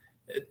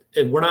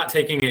we're not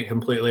taking it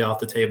completely off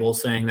the table,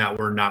 saying that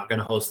we're not going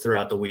to host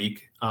throughout the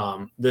week.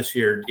 This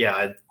year,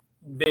 yeah,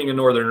 being a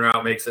northern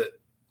route makes it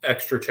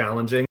extra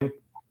challenging.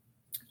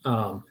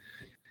 But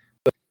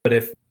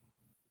if, as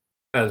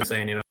I was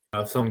saying,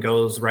 if someone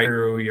goes right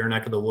through your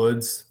neck of the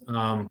woods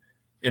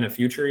in a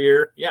future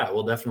year, yeah,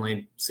 we'll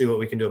definitely see what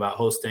we can do about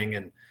hosting.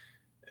 And,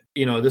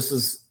 this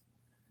is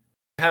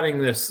having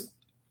this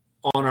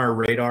on our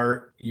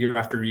radar year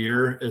after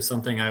year is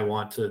something I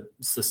want to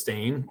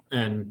sustain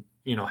and,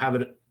 have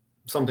it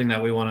something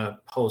that we want to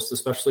host,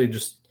 especially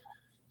just,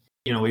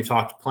 we've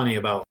talked plenty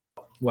about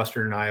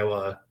Western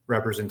Iowa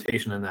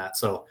representation in that.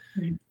 So,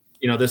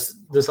 this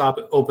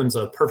opens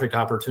a perfect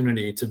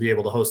opportunity to be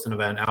able to host an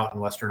event out in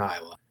Western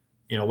Iowa.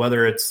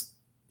 Whether it's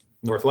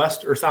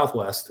Northwest or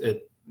Southwest,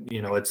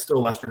 it's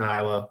still Western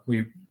Iowa.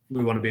 We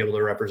want to be able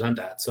to represent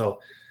that. So,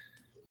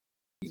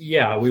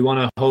 yeah, we want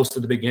to host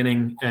at the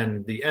beginning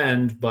and the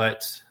end,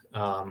 but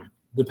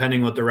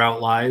depending what the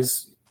route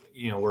lies,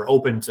 we're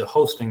open to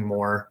hosting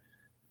more.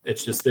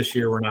 It's just this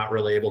year we're not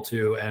really able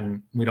to,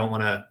 and we don't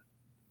want to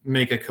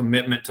make a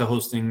commitment to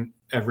hosting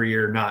every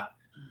year, not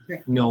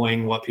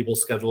knowing what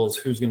people's schedules,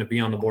 who's going to be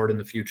on the board in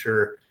the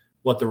future,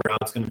 what the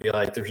route's going to be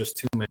like. There's just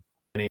too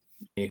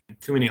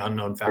many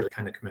unknown factors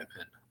kind of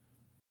commitment.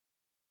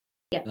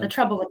 Yeah, the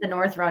trouble with the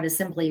North Route is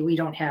simply we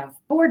don't have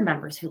board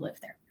members who live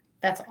there.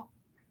 That's all.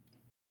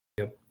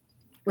 Yep.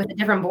 With a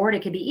different board,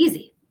 it could be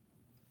easy.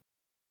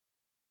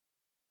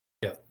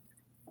 Yep.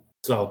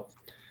 So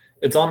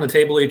it's on the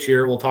table each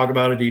year. We'll talk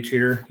about it each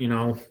year,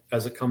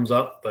 as it comes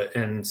up,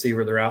 and see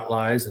where their route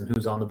lies and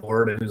who's on the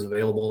board and who's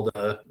available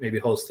to maybe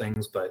host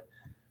things. But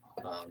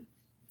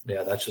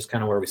yeah, that's just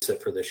kind of where we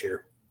sit for this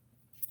year.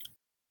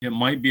 It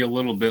might be a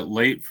little bit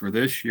late for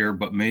this year,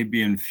 but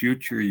maybe in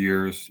future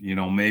years,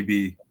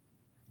 maybe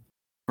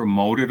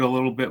promote it a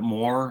little bit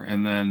more,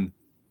 and then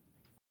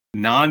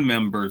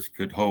non-members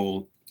could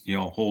hold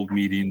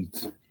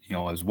meetings,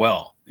 as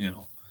well.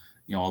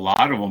 A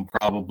lot of them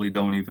probably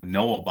don't even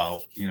know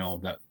about,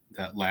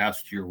 that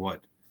last year,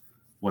 what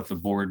the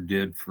board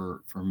did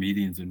for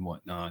meetings and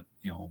whatnot.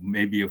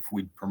 Maybe if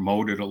we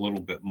promote it a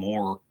little bit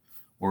more,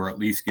 or at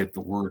least get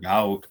the word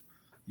out,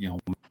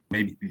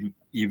 maybe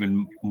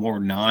even more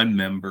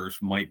non-members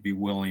might be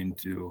willing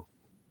to.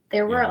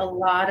 There were a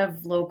lot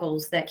of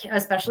locals that,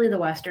 especially the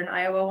Western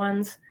Iowa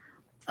ones,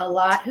 a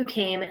lot who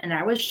came, and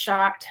I was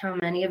shocked how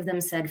many of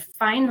them said,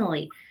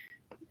 finally,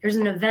 there's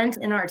an event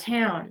in our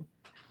town,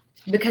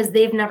 because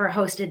they've never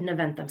hosted an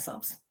event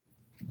themselves.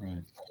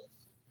 Right.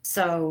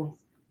 So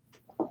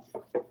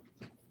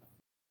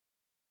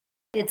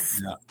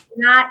it's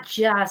not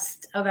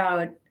just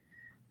about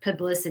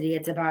publicity,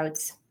 it's about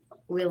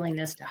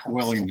willingness to host.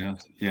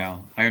 Willingness, yeah,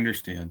 I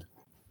understand.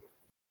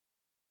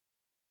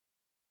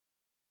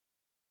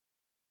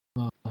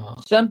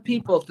 Some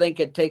people think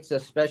it takes a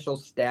special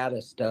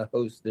status to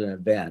host an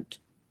event.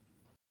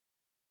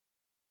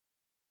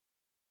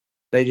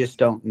 They just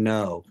don't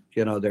know.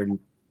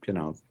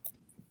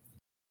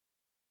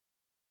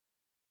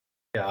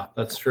 Yeah,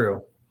 that's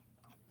true.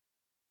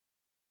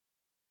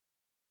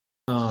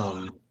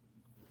 Scott,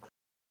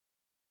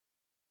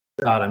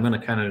 I'm going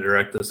to kind of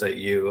direct this at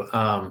you.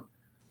 I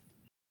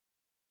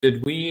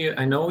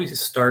know we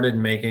started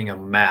making a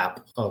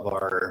map of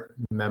our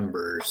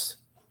members.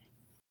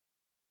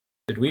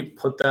 Did we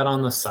put that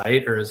on the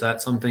site, or is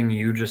that something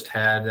you just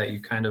had that you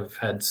kind of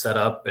had set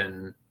up?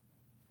 And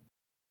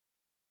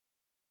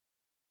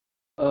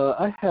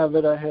I have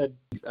it.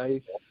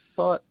 I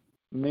thought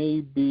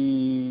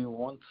maybe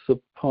once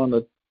upon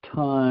a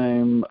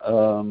time,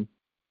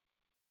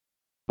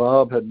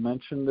 Bob had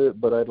mentioned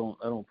it, but I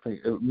don't think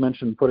it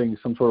mentioned putting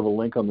some sort of a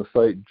link on the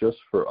site just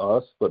for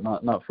us, but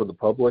not for the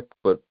public.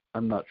 But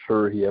I'm not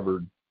sure he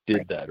ever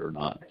did that or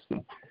not.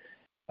 So,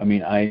 I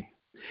mean, I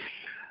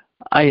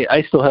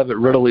still have it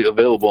readily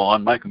available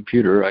on my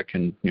computer. I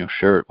can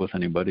share it with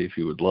anybody if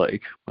you would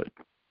like. But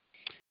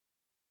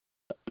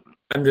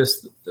I'm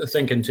just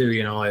thinking too.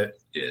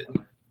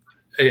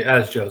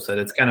 As Joe said,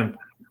 it's kind of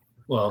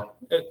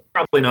it's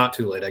probably not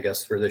too late, I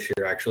guess, for this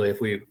year. Actually,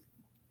 if we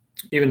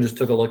even just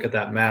took a look at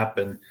that map,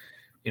 and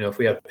if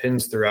we have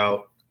pins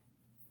throughout,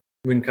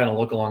 we can kind of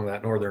look along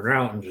that northern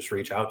route and just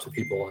reach out to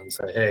people and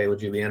say, hey,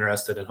 would you be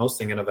interested in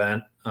hosting an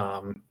event?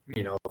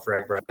 If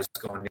RAGBRAI is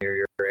going near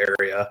your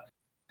area.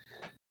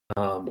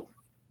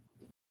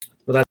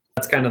 But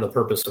that's kind of the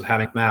purpose of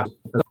having maps,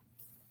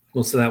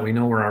 so that we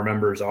know where our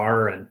members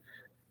are, and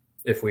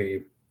if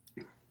we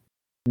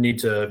need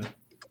to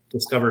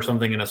discover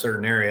something in a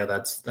certain area,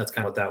 that's kind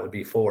of what that would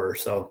be for.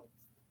 So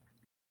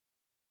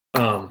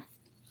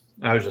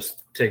I was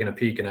just taking a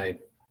peek, and I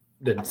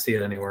didn't see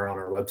it anywhere on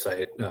our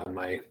website.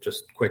 My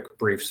just quick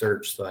brief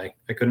search, so I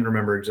couldn't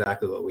remember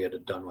exactly what we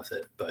had done with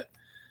it, but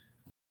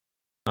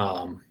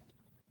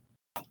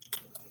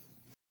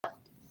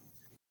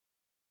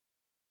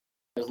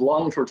as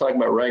long as we're talking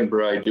about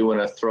RAGBRAI, I do want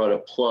to throw out a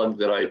plug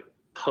that I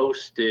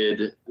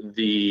posted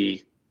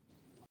the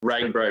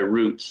RAGBRAI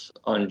routes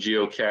on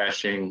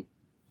geocaching.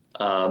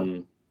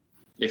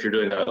 If you're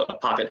doing a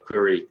pocket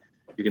query,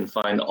 you can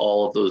find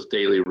all of those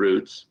daily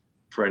routes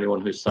for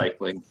anyone who's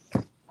cycling.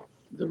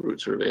 The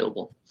routes are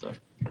available. So.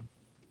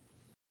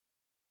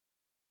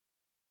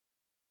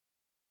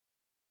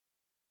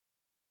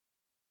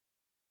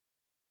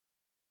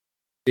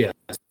 Yeah,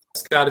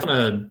 Scott, if you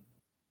want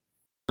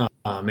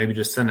to maybe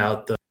just send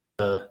out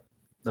the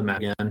map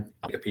again,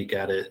 take a peek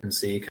at it and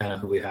see kind of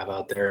who we have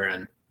out there,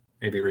 and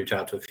maybe reach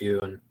out to a few,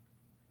 and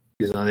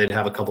they'd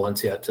have a couple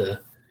months yet to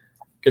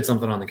get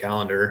something on the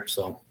calendar.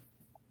 So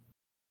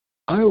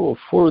I will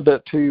forward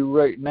that to you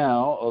right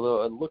now,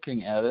 although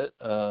looking at it,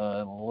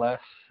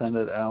 last sent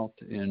it out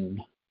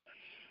in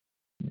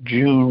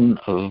June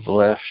of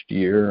last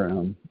year.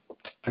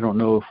 I don't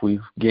know if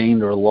we've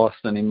gained or lost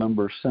any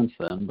members since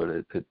then,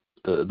 but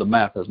the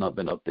map has not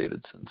been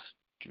updated since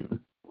June.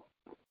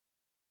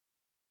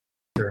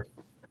 Sure.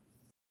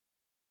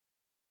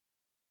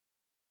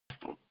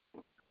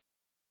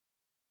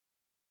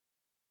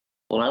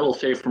 Well, I will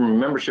say from a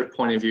membership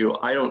point of view,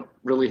 I don't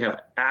really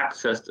have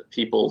access to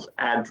people's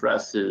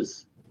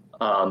addresses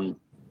in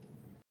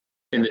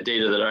the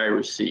data that I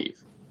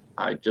receive.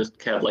 I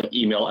just have like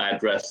email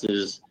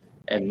addresses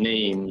and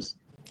names.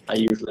 I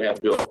usually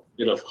have to do a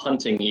bit of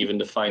hunting even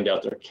to find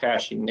out their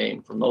caching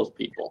name for most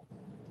people.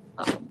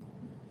 You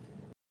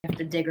have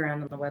to dig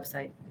around on the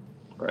website.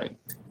 Right.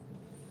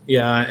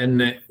 Yeah,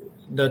 and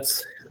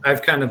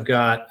I've kind of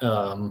got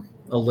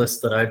a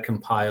list that I've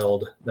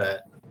compiled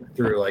that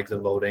through like the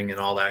voting and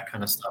all that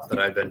kind of stuff that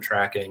I've been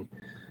tracking,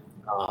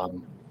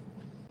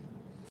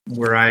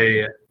 where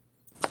I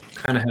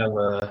kind of have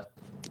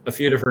a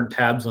few different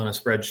tabs on a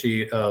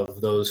spreadsheet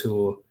of those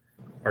who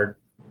are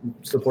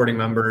supporting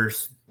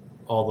members,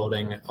 all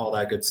voting, all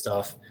that good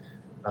stuff.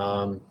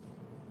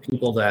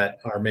 People that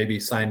are maybe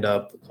signed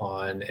up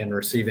on and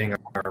receiving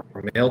our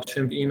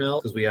MailChimp email,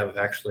 because we have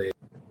actually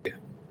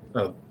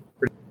a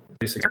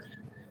pretty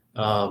significant,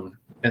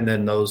 and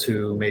then those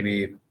who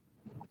maybe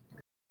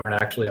aren't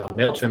actually on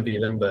MailChimp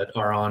even, but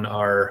are on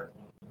our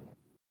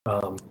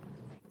have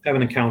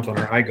an account on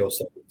our IGO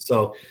site.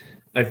 So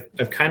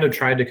I've kind of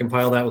tried to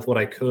compile that with what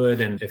I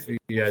could, and if you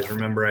guys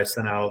remember, I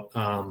sent out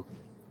kind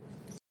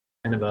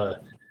of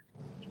a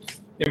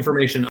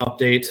information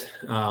update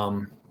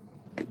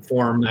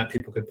form that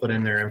people could put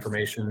in their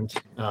information.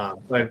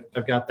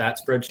 I've got that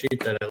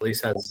spreadsheet that at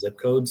least has zip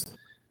codes.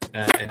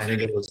 And I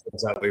think it was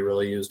things that we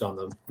really used on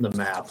the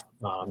map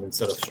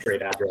instead of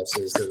straight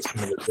addresses. It was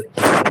kind of a zip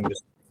code,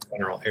 just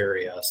general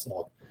area.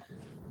 So,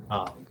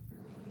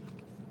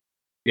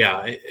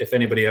 yeah, if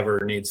anybody ever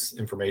needs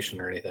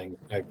information or anything,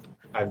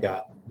 I've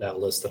got that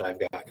list that I've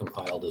got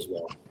compiled as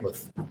well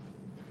with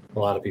a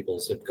lot of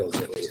people's zip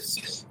codes at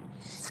least.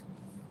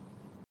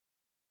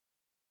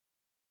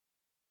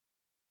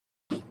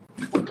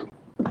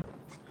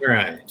 All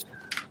right.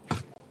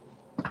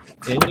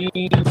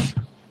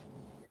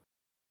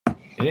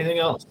 Anything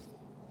else?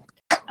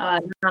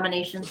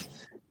 Nominations.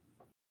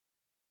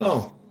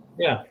 Oh,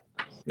 yeah.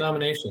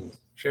 Nominations.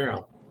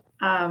 Cheryl.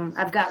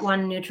 I've got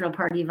one neutral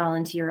party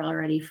volunteer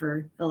already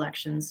for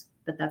elections,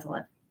 but that's all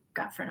I've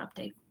got for an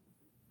update.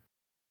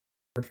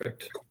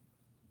 Perfect.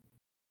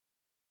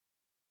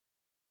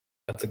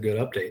 That's a good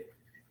update.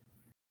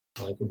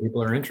 I like when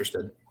people are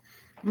interested.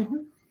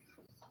 Mm-hmm.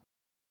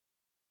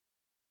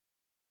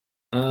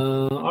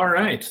 All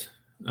right.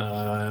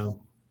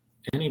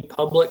 Any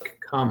public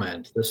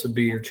comment? This would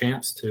be your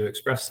chance to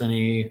express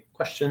any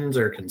questions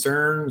or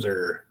concerns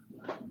or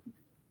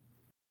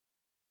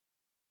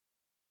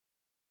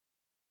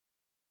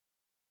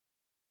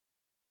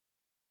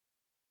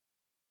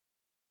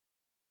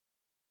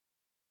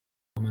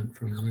comment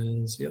from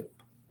Liz. Yep.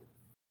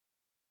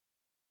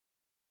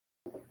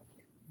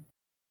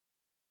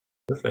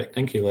 Perfect.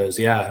 Thank you, Liz.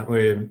 Yeah,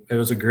 it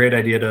was a great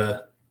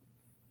idea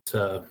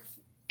to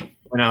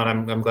point out.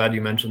 I'm glad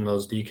you mentioned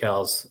those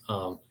decals.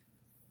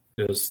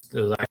 It was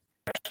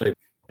actually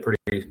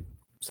pretty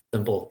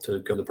simple to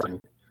go to the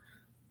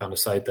found a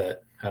site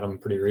that had them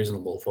pretty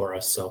reasonable for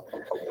us. So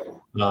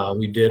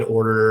we did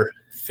order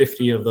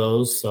 50 of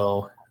those.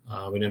 So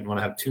we didn't want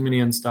to have too many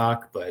in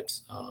stock, but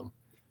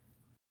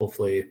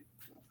hopefully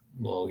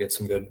we'll get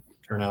some good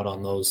turnout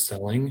on those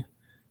selling.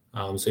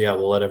 So yeah,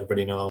 we'll let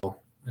everybody know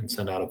and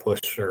send out a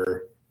push,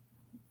 or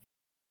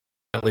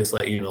at least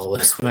let you know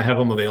this when I have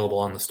them available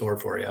on the store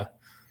for you.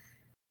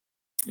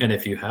 And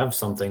if you have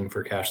something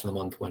for Cash of the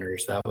Month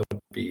winners, that would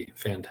be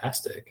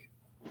fantastic.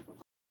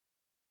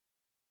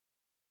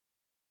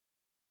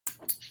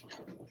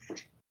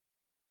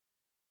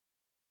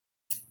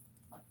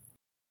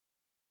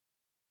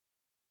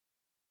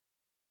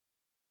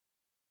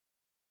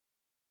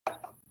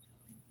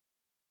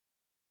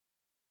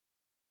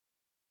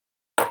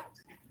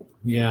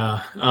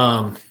 Yeah.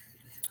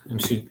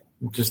 And she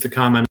just to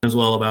comment as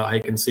well about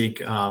Hike and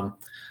Seek.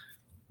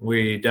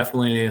 We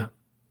definitely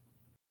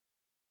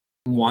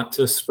want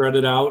to spread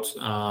it out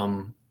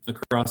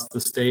across the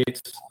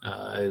state.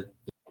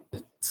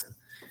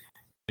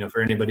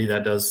 For anybody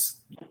that does,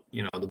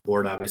 the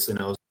board obviously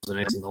knows, and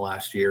it's in the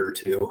last year or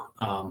two.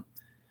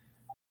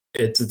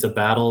 It's a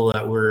battle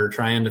that we're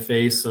trying to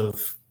face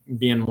of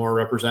being more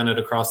represented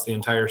across the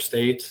entire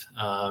state,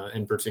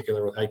 in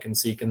particular with Hike and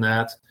Seek and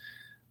that.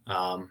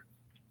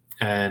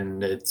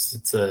 And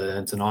it's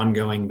an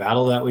ongoing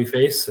battle that we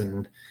face,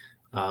 and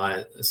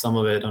some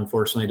of it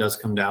unfortunately does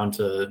come down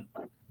to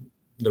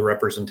the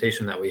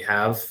representation that we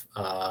have,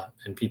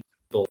 and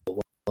people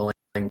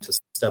willing to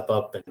step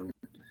up and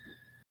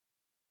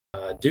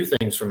do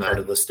things from that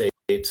of the state,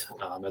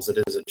 as it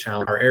is a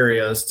challenge our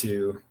areas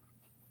to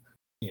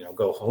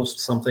go host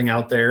something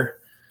out there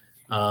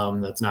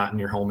that's not in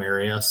your home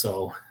area.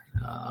 So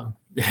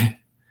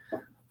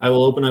I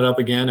will open it up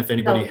again if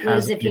anybody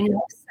has. Liz, if you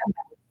know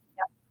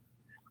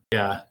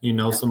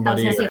somebody.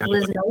 somebody. I was going to say, if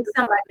Liz knows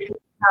somebody,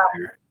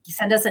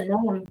 send us a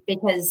name,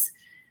 because,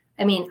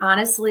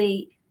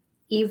 honestly,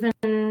 even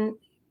the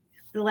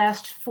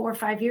last 4 or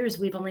 5 years,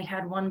 we've only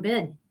had one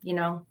bid.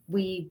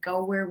 We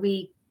go where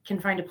we can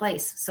find a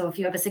place. So if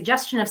you have a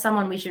suggestion of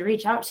someone we should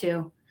reach out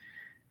to,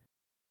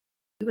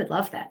 we would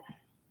love that.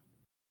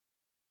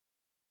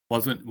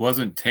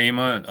 Wasn't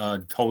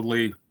Tama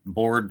totally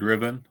board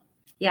driven?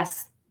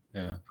 Yes.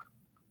 Yeah.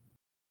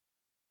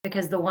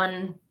 Because the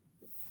one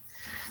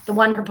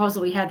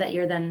proposal we had that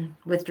year then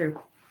withdrew.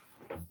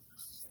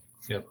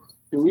 Yep.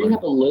 Do we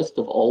have a list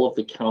of all of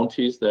the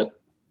counties that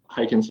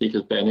Hike and Seek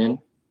has been in?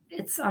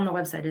 It's on the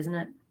website, isn't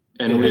it?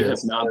 And we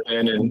have not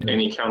been in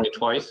any county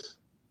twice?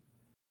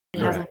 It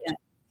hasn't yet.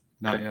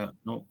 Not yet.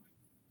 Nope.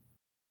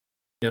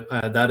 Yep,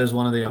 that is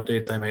one of the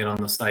updates I made on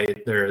the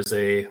site. There is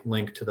a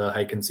link to the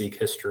Hike and Seek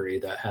history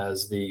that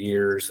has the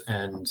years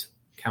and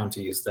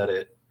counties that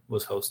it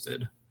was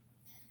hosted.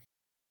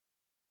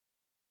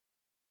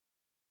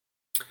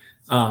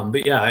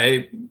 But yeah,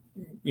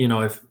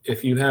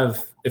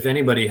 if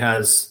anybody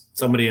has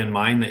somebody in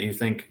mind that you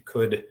think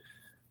could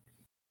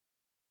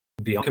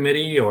be on a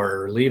committee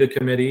or lead a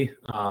committee,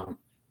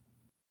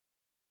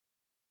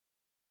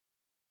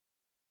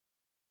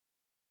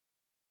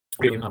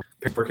 we're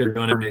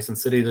doing it in Mason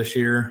City this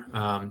year.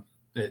 I'm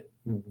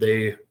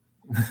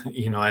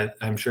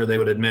sure they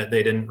would admit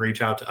they didn't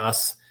reach out to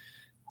us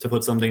to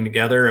put something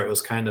together. It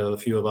was kind of a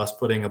few of us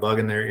putting a bug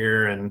in their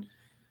ear and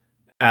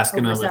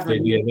asking them if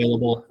they'd be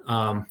available.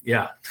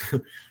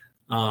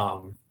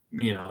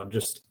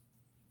 Just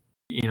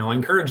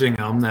encouraging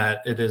them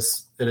that it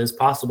is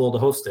possible to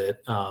host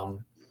it.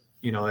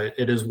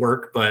 It is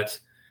work, but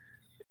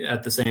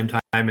at the same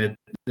time,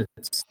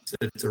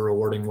 it's a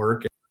rewarding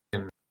work,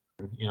 and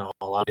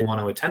a lot of people want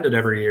to attend it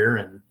every year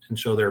and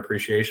show their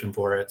appreciation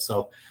for it.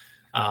 So,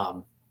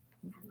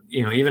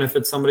 even if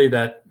it's somebody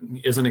that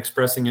isn't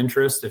expressing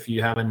interest, if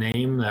you have a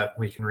name that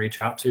we can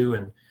reach out to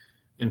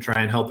and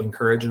try and help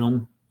encourage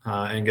them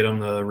and get them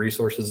the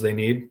resources they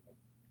need,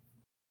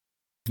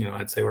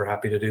 I'd say we're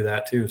happy to do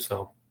that too.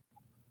 So,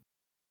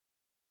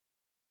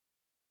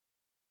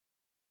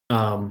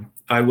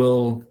 I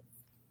will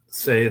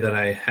say that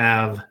I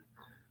have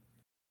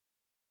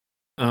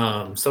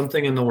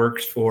something in the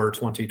works for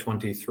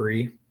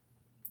 2023,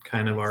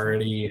 kind of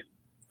already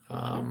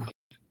that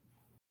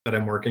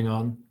I'm working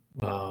on.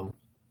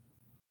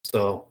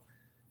 So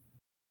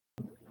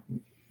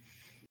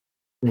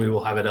we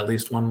will have it at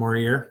least one more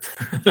year,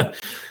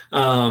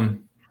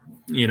 and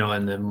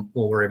then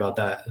we'll worry about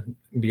that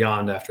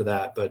beyond after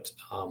that. But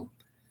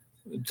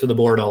to the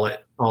board, I'll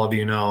let all of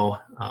you know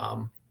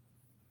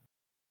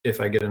if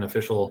I get an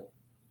official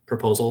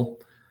proposal.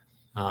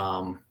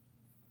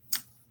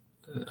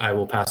 I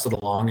will pass it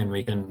along and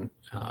we can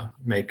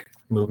make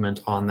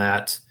movement on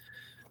that.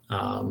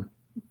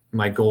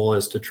 My goal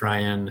is to try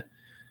and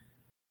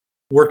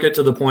work it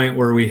to the point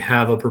where we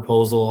have a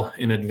proposal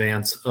in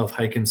advance of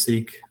Hike and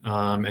Seek,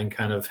 and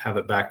kind of have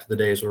it back to the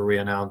days where we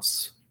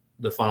announce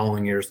the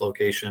following year's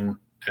location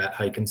at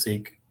Hike and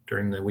Seek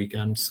during the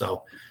weekend.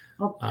 So,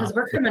 because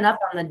we're coming up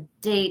on the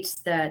date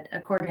that,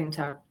 according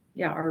to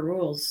our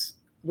rules,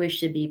 we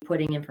should be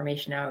putting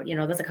information out.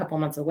 That's a couple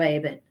months away,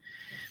 but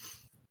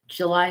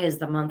July is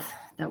the month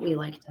that we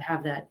like to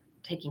have that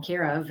taken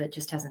care of. It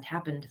just hasn't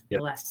happened the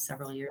last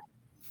several years.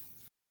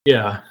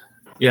 Yeah.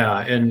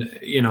 And,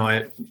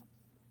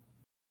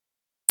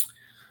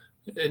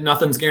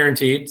 nothing's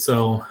guaranteed.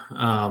 So,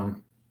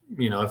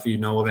 if you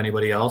know of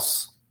anybody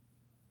else,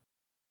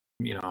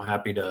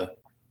 happy to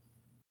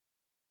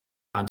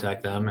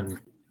contact them and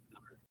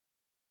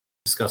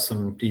discuss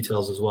some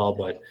details as well.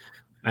 But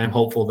I am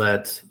hopeful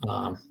that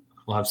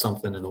we'll have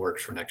something in the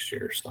works for next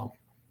year. So.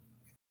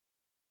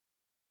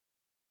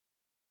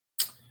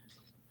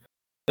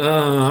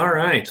 All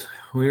right,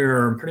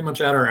 we're pretty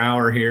much at our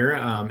hour here.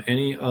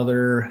 Any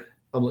other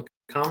public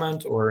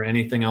comment or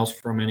anything else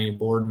from any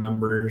board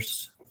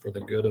members for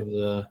the good of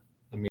the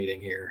meeting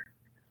here?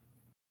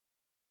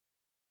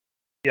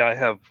 Yeah, I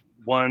have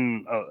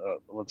one,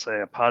 let's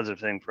say, a positive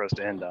thing for us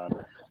to end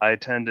on. I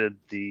attended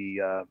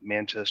the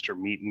Manchester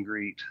meet and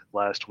greet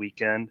last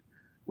weekend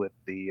with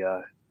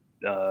the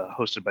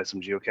hosted by some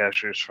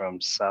geocachers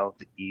from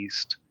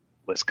Southeast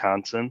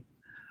Wisconsin.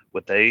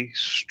 What they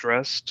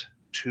stressed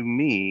to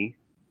me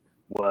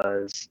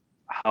was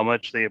how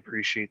much they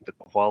appreciate the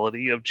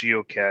quality of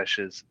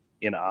geocaches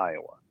in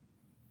Iowa.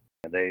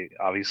 And they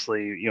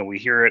obviously, we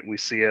hear it and we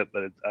see it,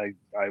 but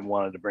I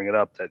wanted to bring it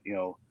up that,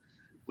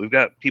 we've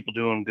got people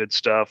doing good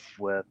stuff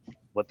with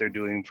what they're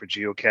doing for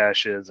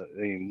geocaches. I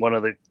mean, one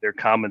of their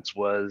comments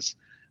was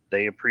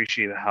they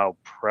appreciate how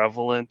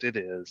prevalent it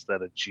is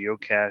that a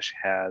geocache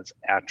has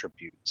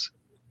attributes.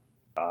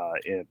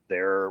 If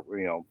they're,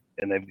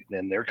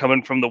 and they're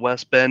coming from the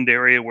West Bend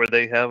area where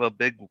they have a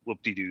big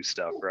whoop-de-doo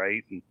stuff,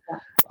 right? And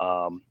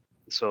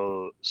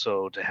so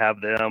to have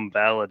them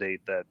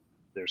validate that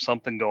there's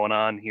something going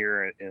on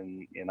here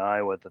in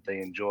Iowa that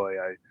they enjoy,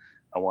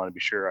 I want to be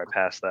sure I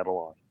pass that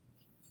along.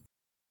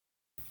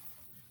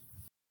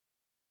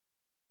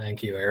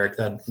 Thank you, Eric.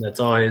 That's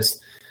always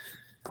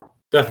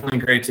definitely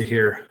great to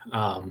hear.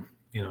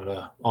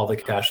 To all the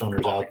cache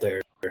owners out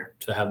there,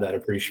 to have that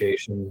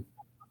appreciation.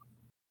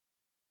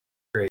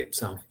 Great.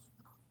 So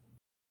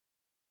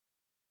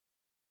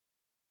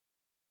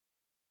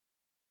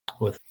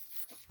with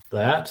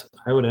that,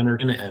 I would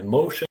entertain a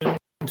motion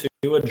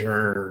to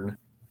adjourn.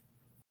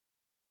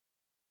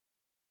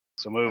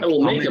 So moved. I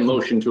will make a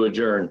motion to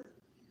adjourn.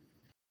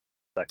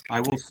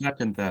 I will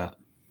second that.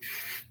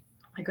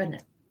 My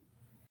goodness.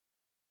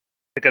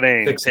 Pick a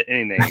name. Pick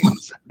any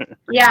names.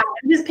 Yeah,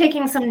 I'm just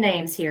picking some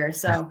names here.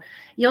 So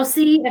you'll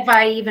see if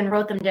I even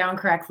wrote them down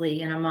correctly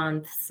in a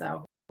month.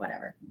 So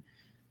whatever.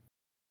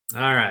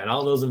 All right.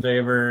 All those in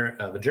favor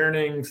of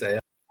adjourning, say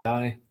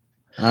aye.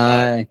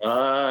 Aye.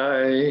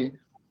 Aye.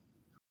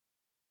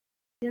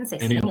 Didn't say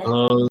Any sing it.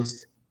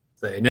 opposed?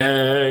 Say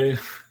nay.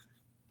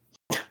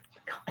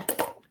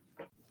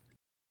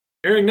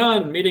 Hearing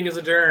none, meeting is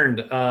adjourned.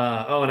 And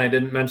I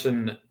didn't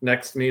mention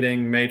next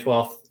meeting, May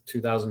 12th,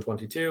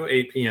 2022,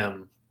 8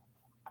 p.m.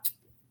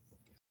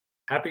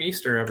 Happy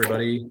Easter,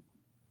 everybody.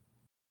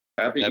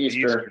 Happy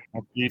Easter.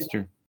 Happy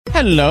Easter.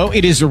 Hello,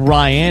 it is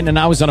Ryan, and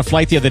I was on a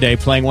flight the other day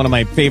playing one of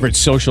my favorite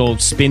social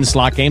spin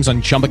slot games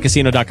on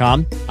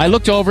ChumbaCasino.com. I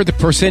looked over at the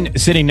person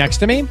sitting next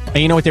to me, and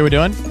you know what they were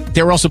doing?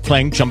 They were also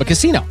playing Chumba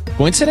Casino.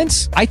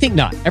 Coincidence? I think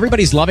not.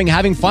 Everybody's loving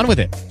having fun with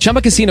it.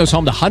 Chumba Casino is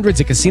home to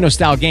hundreds of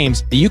casino-style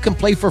games that you can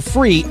play for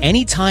free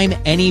anytime,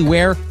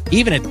 anywhere,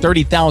 even at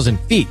 30,000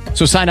 feet.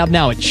 So sign up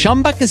now at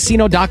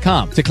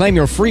ChumbaCasino.com to claim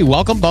your free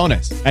welcome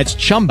bonus. That's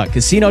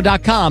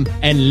ChumbaCasino.com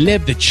and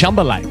live the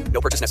Chumba life. No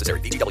purchase necessary.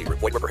 VGW Group.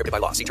 Void where prohibited by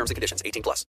law. See terms and conditions. 18+.